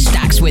making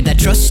stacks with a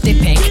trusty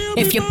pick.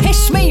 If you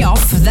piss me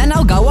off, then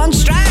I'll go on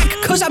strike,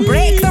 'cause I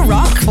break the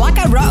rock like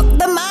I rock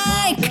the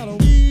mic.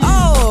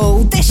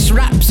 Oh, this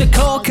rap's a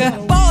corker,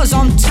 bars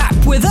on tap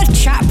with a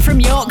chap from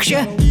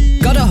Yorkshire.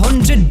 Got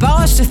 100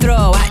 bars to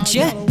throw at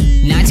you,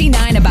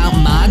 99 about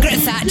Margaret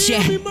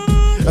Thatcher.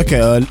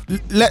 Okay,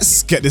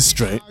 let's get this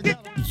straight.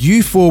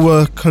 You four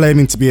were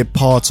claiming to be a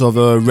part of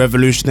a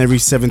revolutionary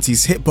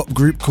 70s hip-hop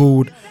group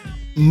called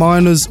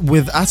Miners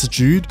with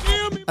Attitude,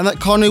 and that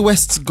Kanye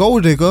West's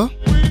Gold Digger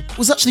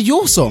was actually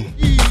your song.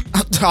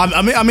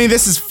 I mean,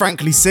 this is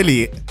frankly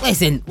silly.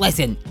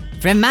 Listen.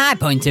 From my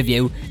point of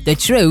view, the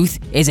truth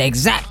is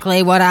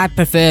exactly what I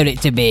prefer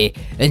it to be.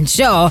 And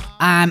so,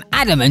 I'm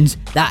adamant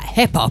that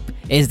hip-hop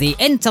is the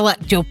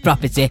intellectual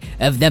property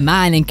of the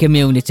mining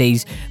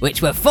communities,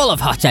 which were full of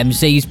hot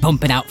MCs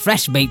pumping out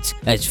fresh beats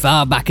as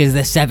far back as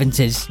the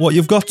 70s. What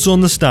you've got to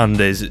understand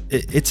is,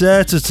 it's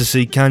hurt us to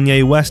see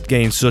Kanye West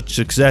gain such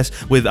success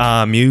with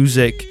our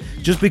music,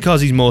 just because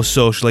he's more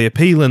socially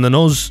appealing than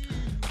us.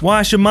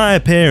 Why should my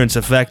appearance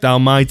affect how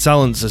my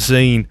talents are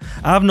seen?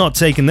 I've not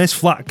taken this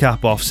flat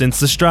cap off since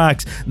the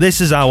strikes.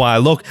 This is how I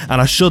look,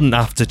 and I shouldn't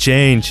have to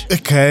change.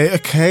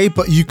 Okay,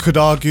 but you could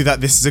argue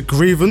that this is a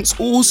grievance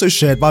also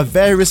shared by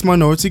various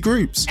minority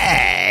groups.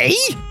 Hey?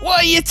 What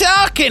are you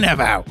talking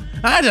about?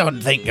 I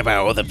don't think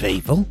about other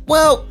people.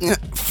 Well,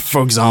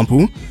 for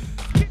example,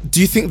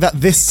 do you think that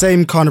this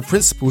same kind of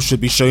principle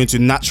should be shown to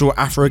natural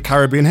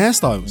Afro-Caribbean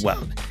hairstyles?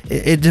 Well,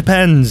 it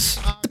depends.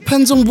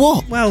 Depends on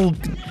what? Well,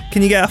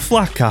 can you get a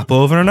flat cap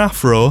over an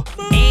afro?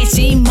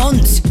 18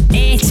 months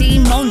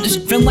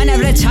from when I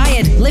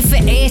retired. Lived for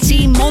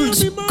 18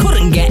 months.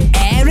 Couldn't get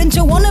air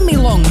into one of me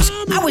lungs.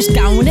 I was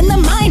down in the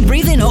mine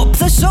breathing up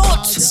the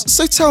soot.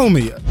 So tell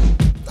me,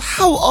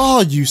 how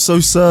are you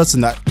so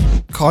certain that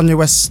Kanye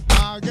West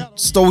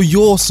stole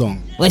your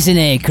song? Listen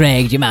here,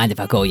 Craig, do you mind if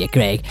I call you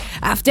Craig?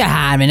 After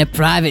hiring a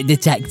private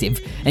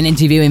detective and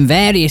interviewing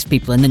various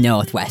people in the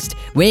Northwest,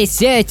 we're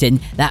certain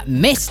that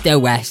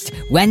Mr. West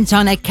went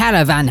on a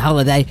caravan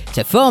holiday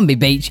to Formby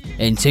Beach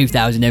in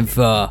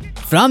 2004.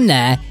 From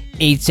there,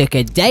 he took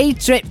a day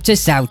trip to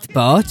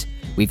Southport.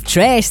 We've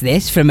traced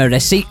this from a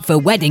receipt for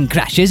wedding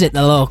crashers at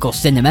the local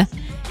cinema,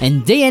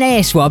 and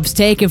DNA swabs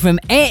taken from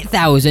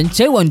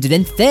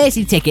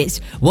 8,230 tickets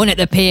won at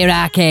the Pier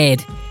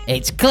Arcade.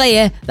 It's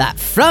clear that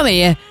from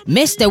here,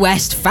 Mr.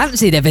 West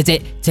fancied a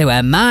visit to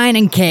a Mine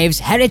and Caves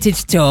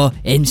heritage tour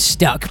in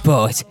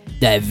Stockport.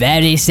 The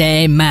very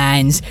same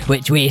mines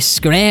which we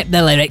scraped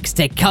the lyrics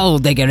to Coal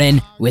Digger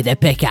in with a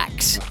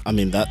pickaxe. I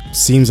mean, that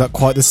seems like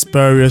quite the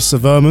spurious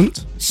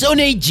averment.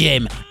 Sonny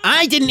Jim,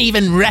 I didn't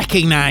even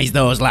recognise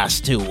those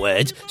last two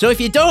words, so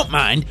if you don't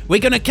mind, we're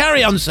going to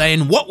carry on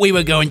saying what we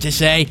were going to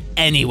say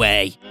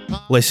anyway.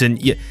 Listen,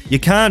 you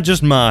can't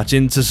just march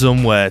into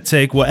somewhere,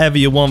 take whatever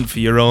you want for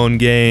your own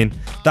gain.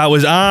 That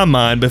was our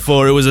mine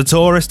before it was a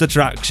tourist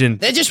attraction.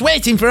 They're just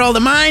waiting for all the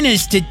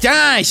miners to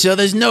die so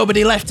there's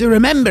nobody left to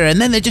remember,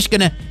 and then they're just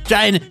going to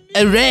try and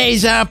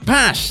erase our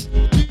past.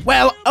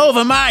 Well,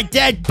 over my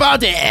dead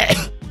body.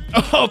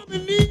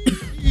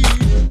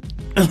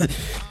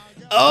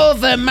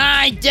 Over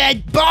my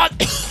dead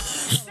body.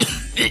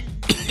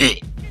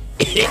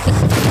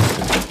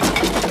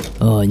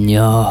 Oh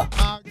no,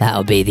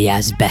 that'll be the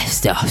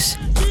asbestos.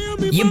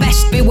 You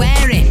best be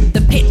wary,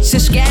 the pits are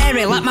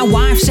scary, like my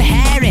wife's a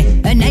hairy,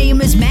 her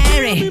name is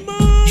Mary.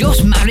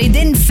 Just married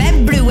in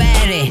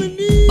February,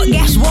 but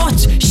guess what,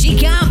 she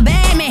can't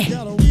bear me.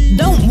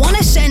 Don't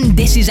wanna send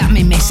dishes at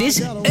me missus,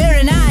 her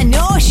and I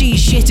know she's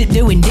shit at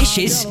doing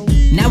dishes.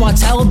 Now I'll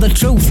tell the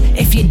truth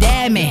if you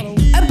dare me,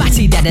 a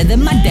batty deader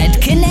than my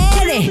dead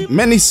canary.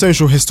 Many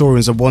social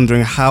historians are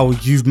wondering how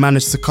you've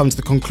managed to come to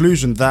the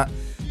conclusion that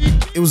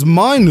it was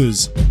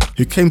miners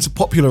who came to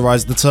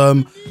popularise the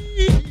term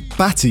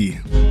batty,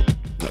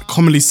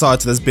 commonly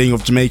cited as being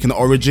of Jamaican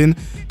origin,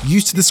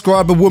 used to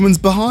describe a woman's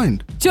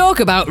behind. Talk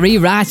about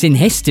rewriting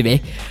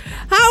history.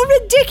 How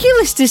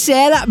ridiculous to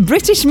say that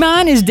British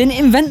miners didn't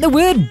invent the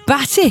word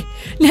batty.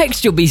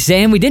 Next you'll be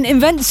saying we didn't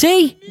invent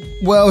tea.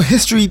 Well,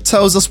 history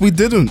tells us we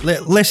didn't.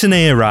 Listen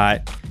here,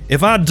 right?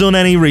 If I'd done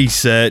any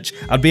research,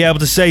 I'd be able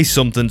to say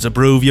something to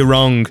prove you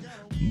wrong.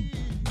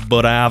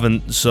 But I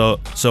haven't, so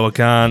I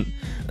can't.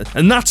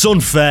 And that's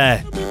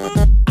unfair.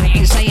 I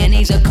ain't saying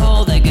he's a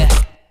coal digger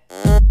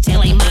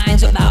till he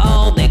mines up that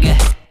old digger.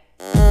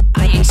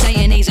 I ain't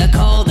saying he's a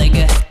coal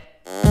digger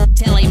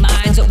till he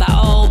mines up that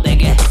old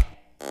digger.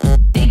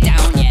 Dig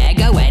down, yeah,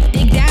 go ahead,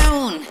 dig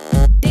down.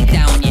 Dig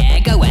down, yeah,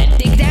 go ahead,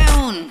 dig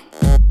down.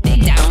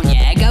 Dig down,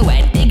 yeah, go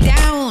ahead, dig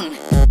down.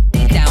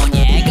 Dig down,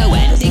 yeah, go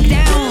ahead, dig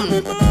down.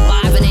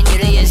 Liven in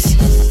your ears.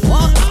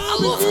 What? I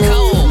love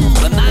coal.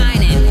 We're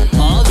mining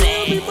all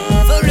day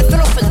for a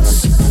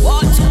thruppence.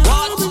 What?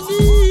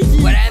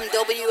 We're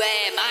MWA,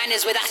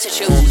 miners with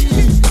attitude.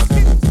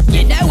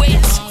 You know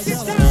it.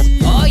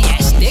 Oh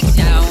yes, dig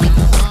down.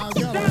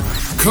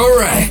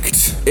 Correct.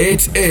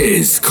 It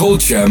is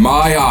Culture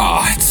My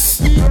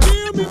Arts.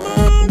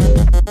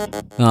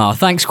 Oh,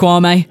 thanks,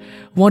 Kwame.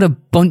 What a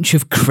bunch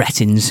of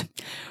cretins.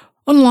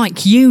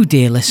 Unlike you,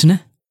 dear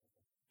listener.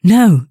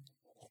 No,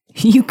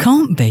 you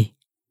can't be.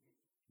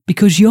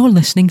 Because you're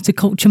listening to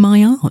Culture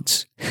My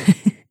Arts.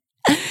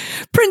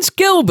 Prince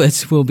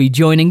Gilbert will be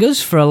joining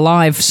us for a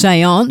live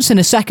séance in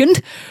a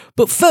second.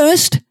 But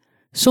first,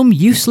 some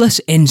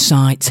useless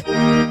insight.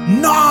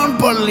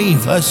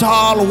 Non-believers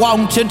all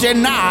want to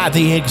deny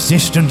the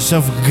existence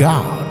of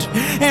God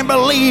and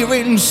believe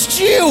in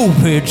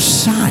stupid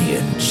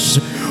science.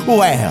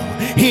 Well,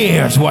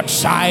 here's what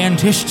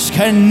scientists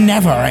can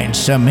never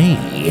answer me.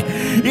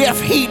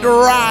 If heat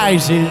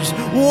rises,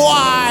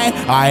 why,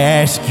 I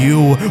ask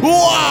you,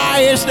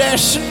 why is there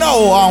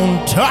snow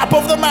on top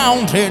of the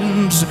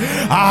mountains?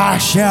 I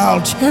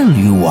shall tell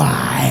you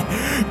why.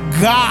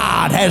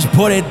 God has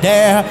put it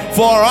there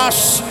for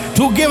us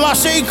to give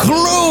us a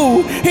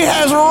clue. He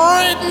has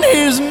written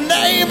his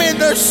name in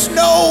the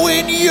snow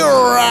in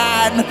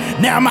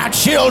urine. Now, my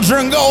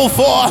children, go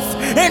forth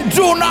and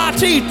do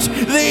not eat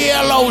the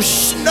yellow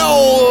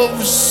snow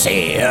of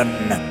sin.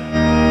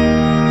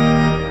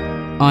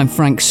 I'm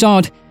Frank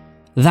Sod.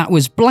 That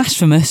was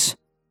blasphemous.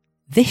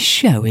 This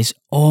show is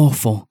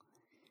awful.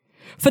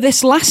 For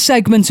this last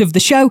segment of the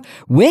show,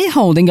 we're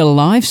holding a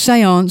live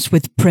séance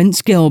with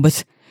Prince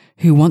Gilbert,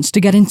 who wants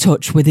to get in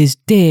touch with his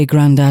dear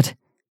granddad,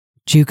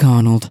 Duke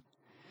Arnold.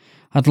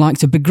 I'd like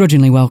to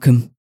begrudgingly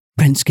welcome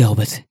Prince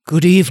Gilbert.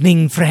 Good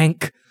evening,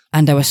 Frank.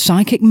 And our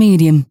psychic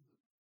medium,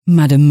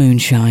 Madam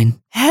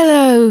Moonshine.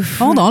 Hello.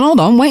 Hold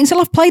on. Wait until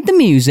I've played the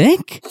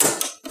music.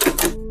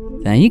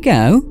 There you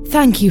go.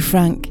 Thank you,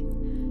 Frank.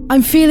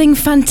 I'm feeling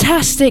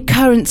fantastic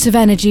currents of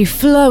energy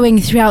flowing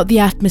throughout the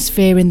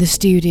atmosphere in the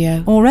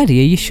studio. Already,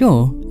 are you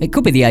sure? It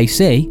could be the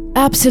AC.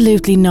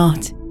 Absolutely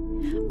not.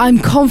 I'm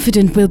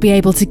confident we'll be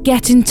able to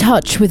get in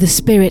touch with the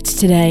spirits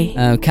today.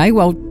 Okay,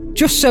 well,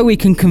 just so we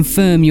can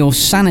confirm your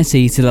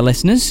sanity to the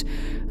listeners,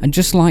 I'd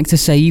just like to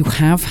say you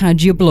have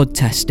had your blood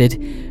tested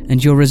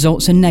and your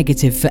results are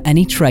negative for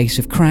any trace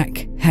of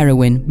crack,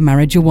 heroin,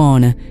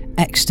 marijuana,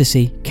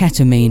 ecstasy,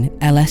 ketamine,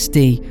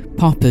 LSD,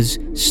 poppers,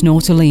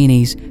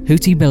 snortelinis,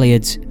 hootie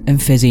billiards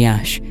and fizzy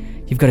ash.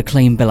 You've got a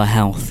clean bill of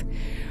health.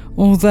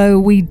 Although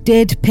we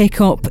did pick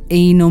up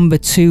E number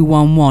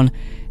 211.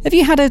 Have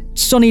you had a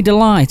Sunny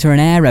Delight or an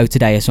Aero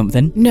today or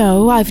something?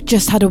 No, I've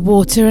just had a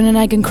water and an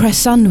egg and cress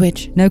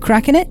sandwich. No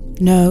crack in it?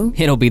 No.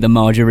 It'll be the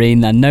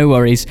margarine then, no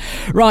worries.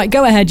 Right,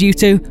 go ahead you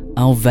two.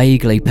 I'll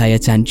vaguely pay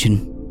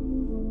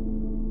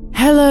attention.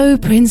 Hello,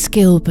 Prince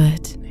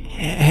Gilbert.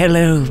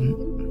 Hello,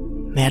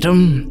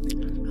 madam.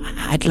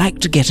 I'd like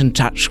to get in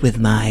touch with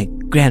my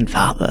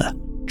grandfather,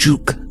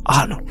 Duke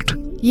Arnold.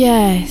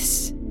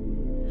 Yes.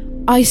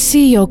 I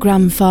see your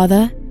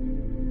grandfather.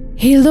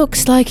 He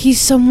looks like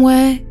he's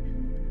somewhere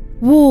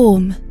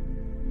warm.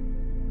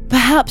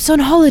 Perhaps on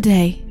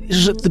holiday.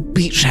 He's at the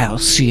beach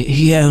house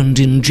he owned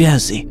in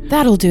Jersey.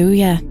 That'll do,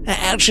 yeah.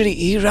 Actually,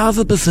 he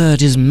rather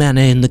preferred his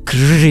manor in the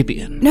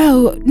Caribbean.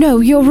 No,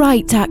 you're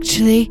right,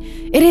 actually.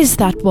 It is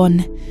that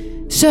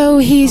one. So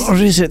he's... Or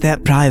is it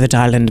that private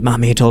island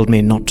Mummy told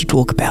me not to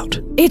talk about?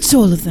 It's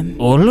all of them.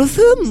 All of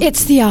them?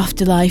 It's the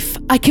afterlife.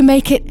 I can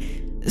make it...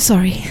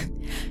 Sorry.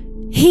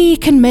 He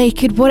can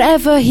make it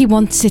whatever he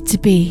wants it to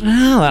be.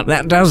 Ah,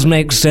 that does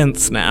make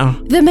sense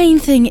now. The main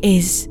thing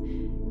is,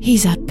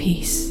 he's at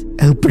peace.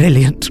 Oh,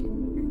 brilliant.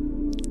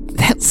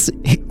 That's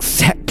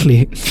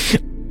exactly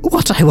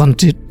what I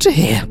wanted to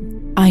hear.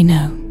 I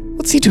know.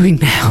 What's he doing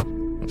now?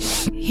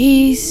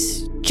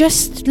 He's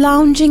just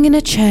lounging in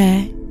a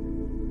chair,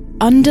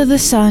 under the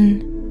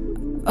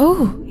sun.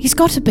 Oh, he's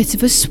got a bit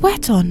of a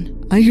sweat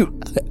on.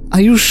 Are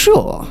you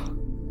sure?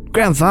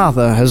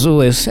 Grandfather has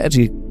always said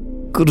he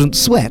couldn't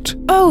sweat.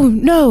 Oh,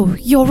 no,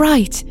 you're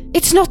right.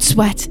 It's not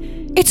sweat.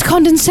 It's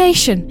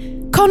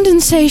condensation.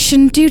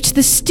 Condensation due to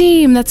the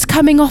steam that's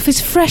coming off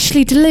his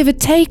freshly delivered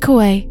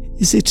takeaway.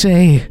 Is it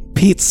a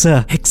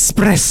Pizza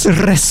Express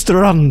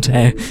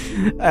Restaurante?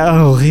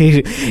 Oh,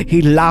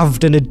 he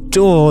loved and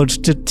adored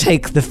to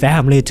take the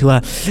family to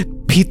a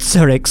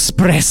Pizza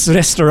Express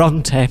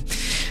Restaurante.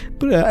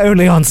 But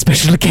only on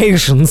special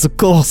occasions, of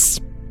course.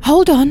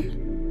 Hold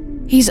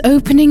on. He's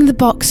opening the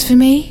box for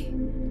me.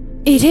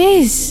 It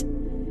is.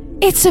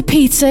 It's a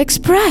Pizza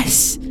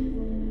Express.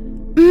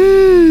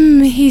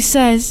 He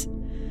says.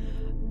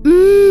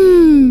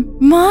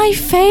 My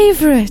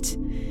favourite.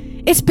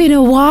 It's been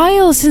a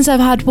while since I've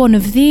had one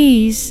of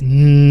these.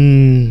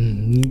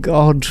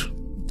 God,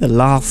 the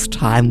last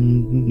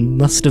time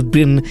must have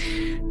been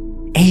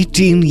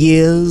 18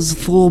 years,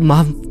 4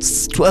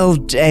 months,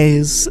 12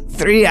 days,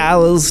 3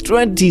 hours,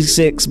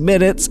 26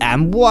 minutes,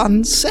 and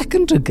 1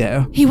 second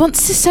ago. He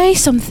wants to say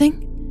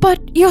something,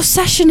 but your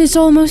session is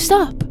almost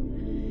up.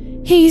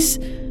 He's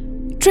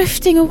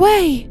drifting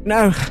away.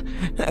 No,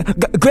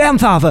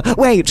 grandfather,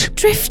 wait.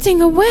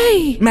 Drifting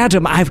away.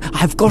 Madam,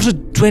 I've got a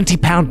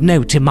 £20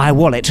 note in my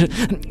wallet.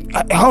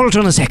 Hold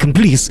on a second,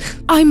 please.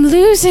 I'm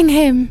losing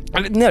him.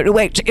 No,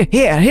 wait,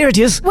 here it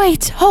is.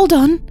 Wait, hold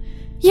on.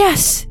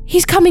 Yes,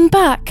 he's coming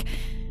back.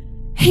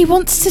 He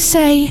wants to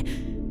say,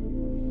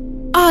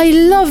 I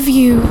love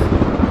you.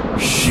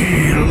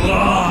 She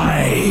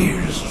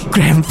lies.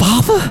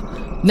 Grandfather?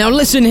 Now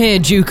listen here,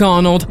 Duke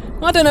Arnold.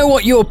 I don't know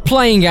what you're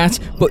playing at,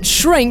 but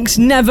shrinks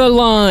never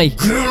lie.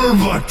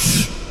 Gilbert,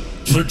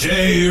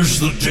 today is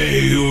the day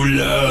you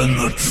learn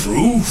the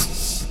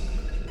truth.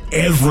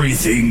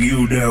 Everything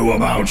you know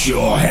about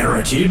your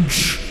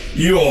heritage,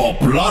 your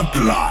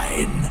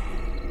bloodline,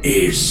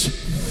 is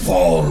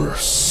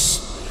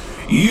false.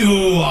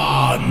 You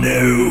are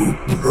no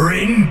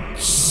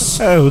prince.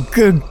 Oh,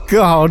 good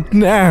God,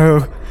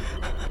 no.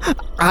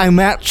 I'm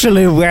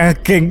actually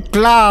working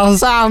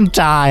class, aren't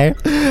I?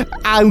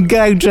 I'm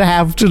going to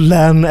have to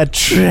learn a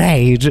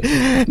trade,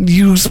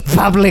 use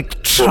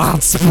public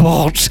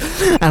transport,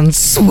 and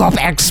swap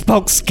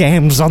Xbox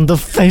games on the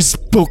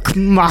Facebook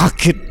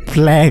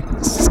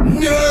Marketplace.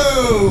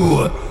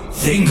 No!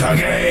 Think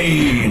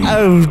again!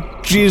 Oh,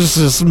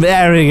 Jesus,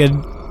 Mary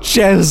and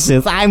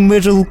Joseph, I'm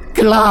middle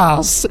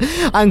class.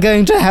 I'm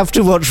going to have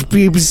to watch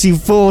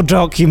BBC4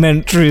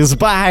 documentaries,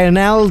 buy an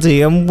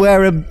Aldi, and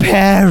wear a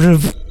pair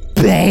of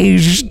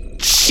beige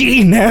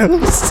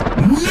chinos.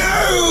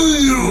 No,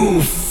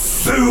 you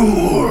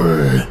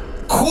fool!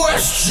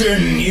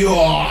 Question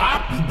your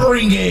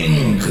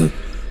upbringing.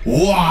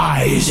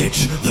 Why is it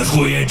that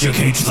we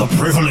educate the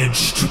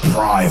privileged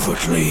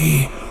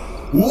privately?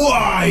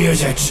 Why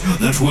is it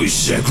that we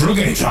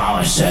segregate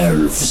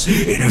ourselves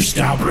in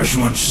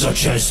establishments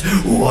such as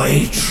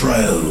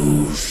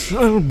Waitrose?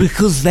 Well,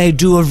 because they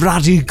do a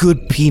ruddy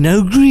good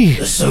Pinot Gris.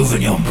 The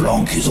Sauvignon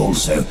Blanc is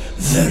also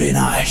very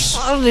nice.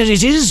 Well,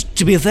 it is,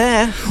 to be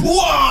fair.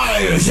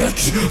 Why is it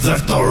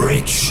that the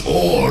rich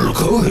all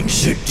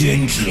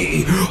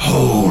coincidentally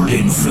hold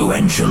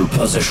influential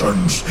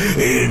positions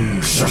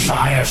in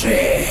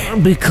society?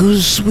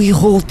 Because we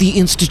hold the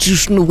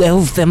institutional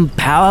wealth and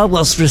power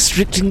whilst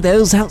restricting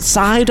those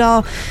outside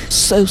our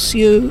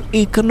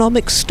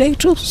socio-economic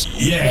status?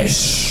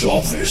 Yes,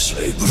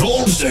 obviously, but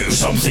also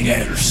something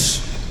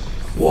else.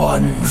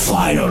 One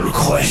final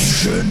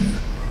question.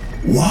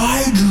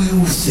 Why do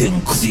you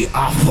think the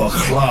upper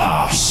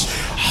class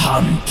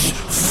hunt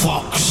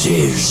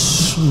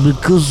foxes?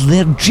 Because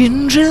they're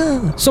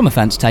ginger. Some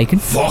offence taken.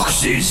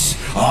 Foxes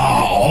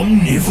are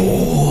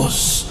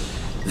omnivores.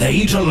 They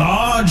eat a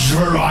large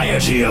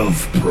variety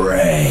of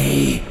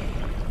prey.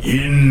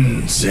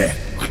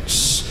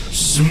 Insects,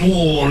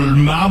 small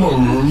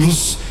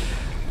mammals,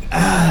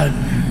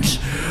 and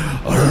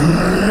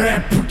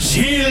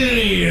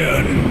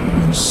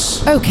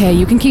reptilians. Okay,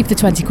 you can keep the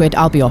 20 quid.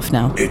 I'll be off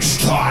now. It's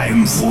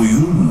time for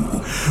you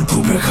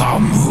to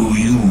become who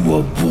you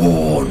were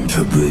born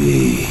to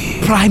be.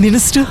 Prime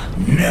Minister?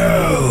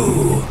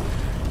 No,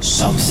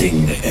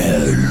 something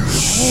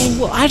else.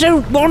 Oh, I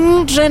don't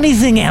want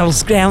anything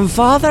else,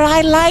 Grandfather.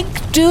 I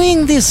like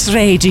doing this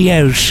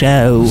radio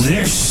show.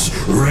 This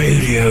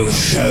radio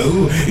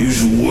show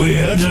is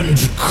weird and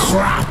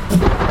crap.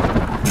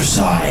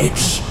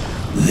 Besides,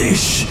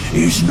 this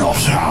is not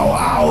how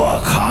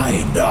our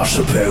kind are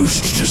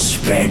supposed to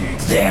spend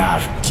their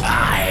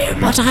time.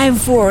 But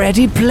I've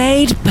already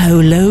played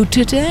polo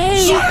today.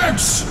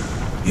 Silence!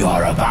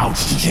 You're about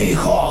to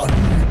take on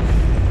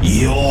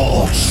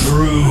your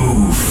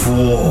true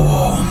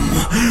form.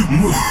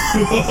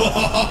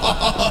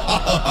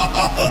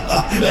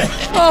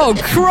 Oh,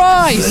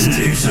 Christ! The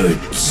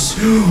lizards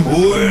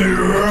will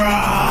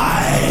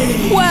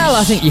rise. Well,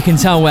 I think you can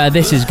tell where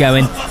this is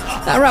going.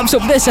 That wraps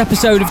up this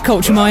episode of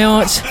Culture My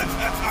Arts.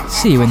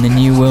 See you in the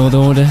New World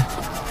Order.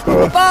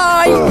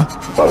 Bye! No,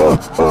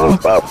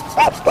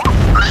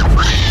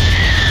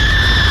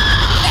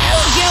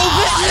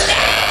 Gilbert,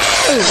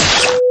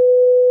 no!